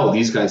can tell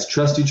these guys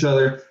trust each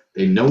other.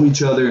 They know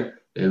each other.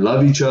 They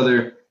love each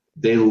other.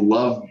 They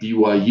love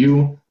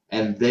BYU,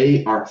 and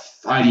they are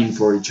fighting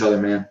for each other,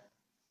 man.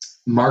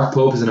 Mark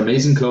Pope is an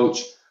amazing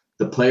coach.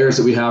 The players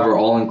that we have are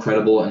all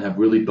incredible and have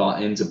really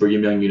bought into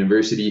Brigham Young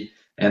University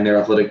and their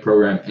athletic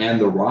program, and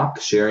The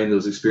Rock, sharing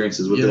those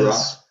experiences with The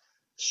Rock.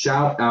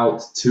 Shout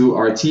out to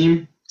our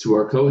team, to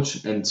our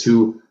coach, and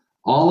to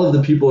all of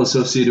the people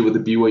associated with the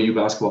BYU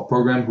basketball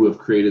program who have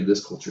created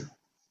this culture.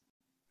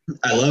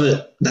 I love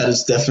it. That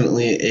is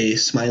definitely a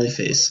smiley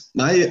face.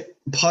 My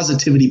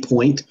positivity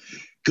point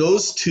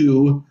goes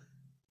to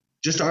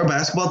just our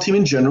basketball team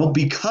in general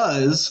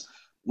because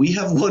we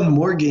have won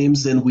more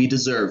games than we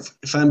deserve.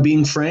 If I'm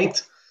being frank,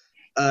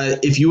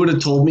 if you would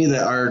have told me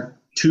that our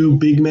two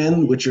big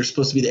men, which are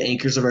supposed to be the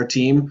anchors of our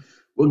team,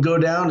 would go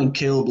down and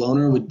Caleb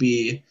Lohner would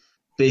be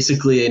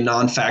basically a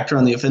non-factor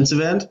on the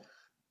offensive end,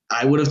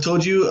 I would have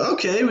told you,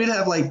 okay, we'd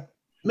have like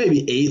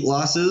maybe 8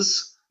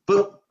 losses,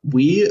 but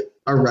we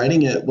are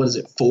riding at,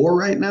 4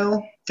 right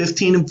now?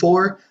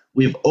 15-4.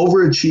 We've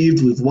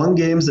overachieved. We've won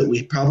games that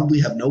we probably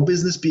have no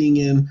business being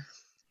in,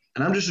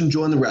 and I'm just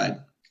enjoying the ride.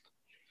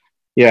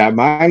 Yeah,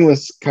 mine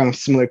was kind of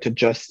similar to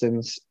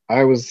Justin's.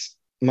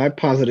 My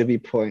positivity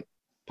point,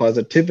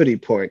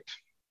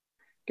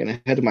 getting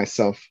ahead of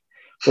myself,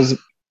 was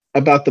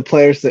about the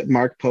players that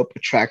Mark Pope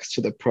attracts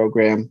to the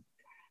program.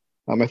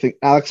 I think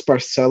Alex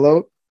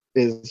Barcelo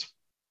is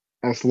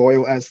as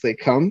loyal as they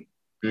come.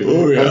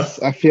 Oh, yeah.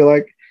 I feel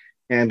like.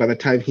 And by the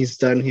time he's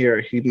done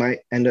here, he might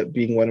end up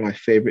being one of my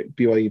favorite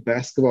BYU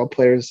basketball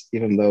players,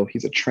 even though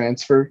he's a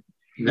transfer.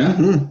 Yeah.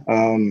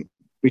 Mm-hmm.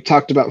 We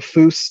talked about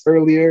Foose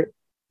earlier.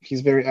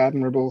 He's very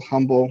admirable,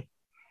 humble,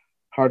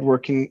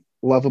 hardworking,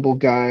 lovable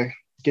guy.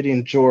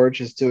 Gideon George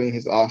is doing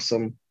his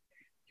awesome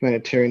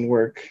humanitarian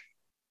work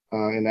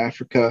in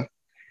Africa.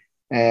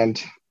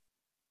 And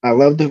I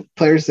love the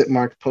players that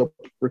Mark Pope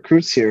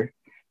recruits here.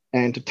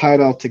 And to tie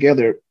it all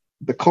together,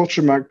 the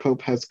culture Mark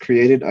Pope has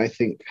created, I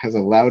think, has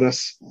allowed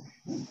us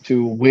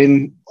to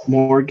win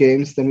more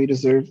games than we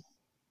deserve.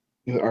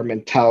 Our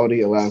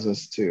mentality allows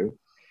us to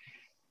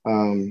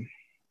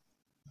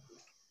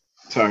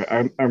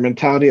our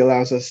mentality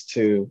allows us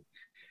to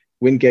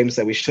win games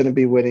that we shouldn't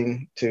be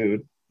winning,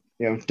 to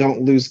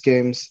don't lose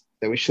games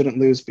that we shouldn't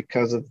lose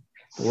because of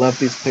the love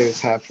these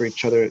players have for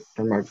each other,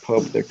 for Mark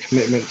Pope, their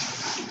commitment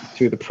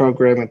to the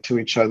program and to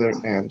each other.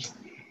 And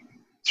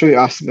it's really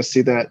awesome to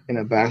see that in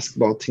a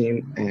basketball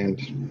team, and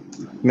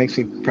it makes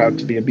me proud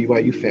to be a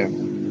BYU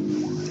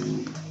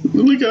fan.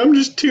 Look, I'm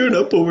just tearing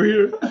up over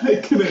here. I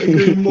couldn't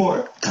agree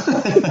more.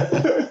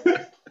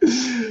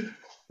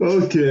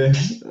 Okay.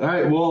 All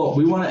right. Well,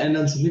 we want to end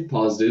on something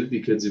positive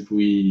because if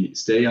we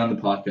stay on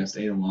the podcast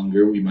any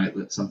longer, we might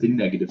let something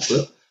negative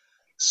slip.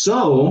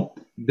 So,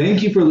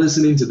 thank you for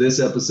listening to this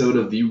episode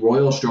of the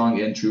Royal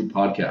Strong and True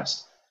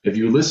podcast. If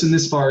you listen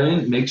this far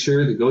in, make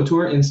sure to go to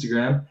our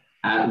Instagram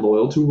at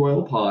Loyal to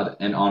Royal Pod,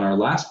 and on our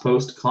last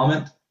post,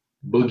 comment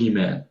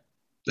Boogeyman.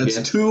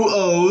 That's 2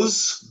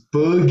 O's.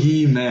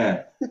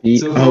 Boogeyman.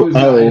 So far, we've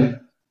gotten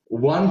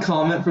one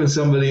comment from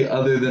somebody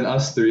other than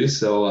us three,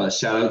 so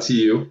shout out to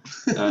you.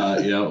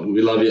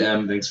 We love you,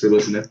 Em. Thanks for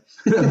listening.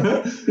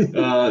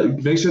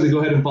 Make sure to go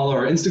ahead and follow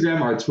our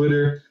Instagram, our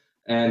Twitter,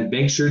 and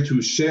make sure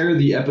to share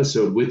the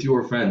episode with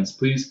your friends.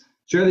 Please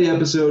share the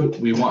episode.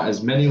 We want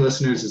as many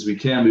listeners as we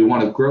can. We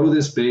want to grow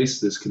this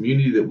base, this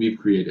community that we've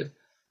created.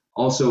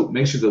 Also,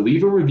 make sure to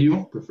leave a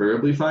review,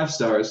 preferably 5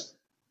 stars,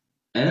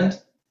 and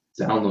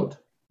download.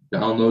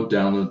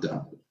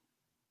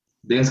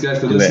 Thanks, guys,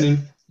 for listening.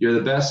 You're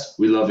the best.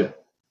 We love you.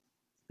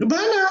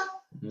 Goodbye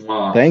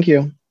now. Thank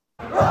you.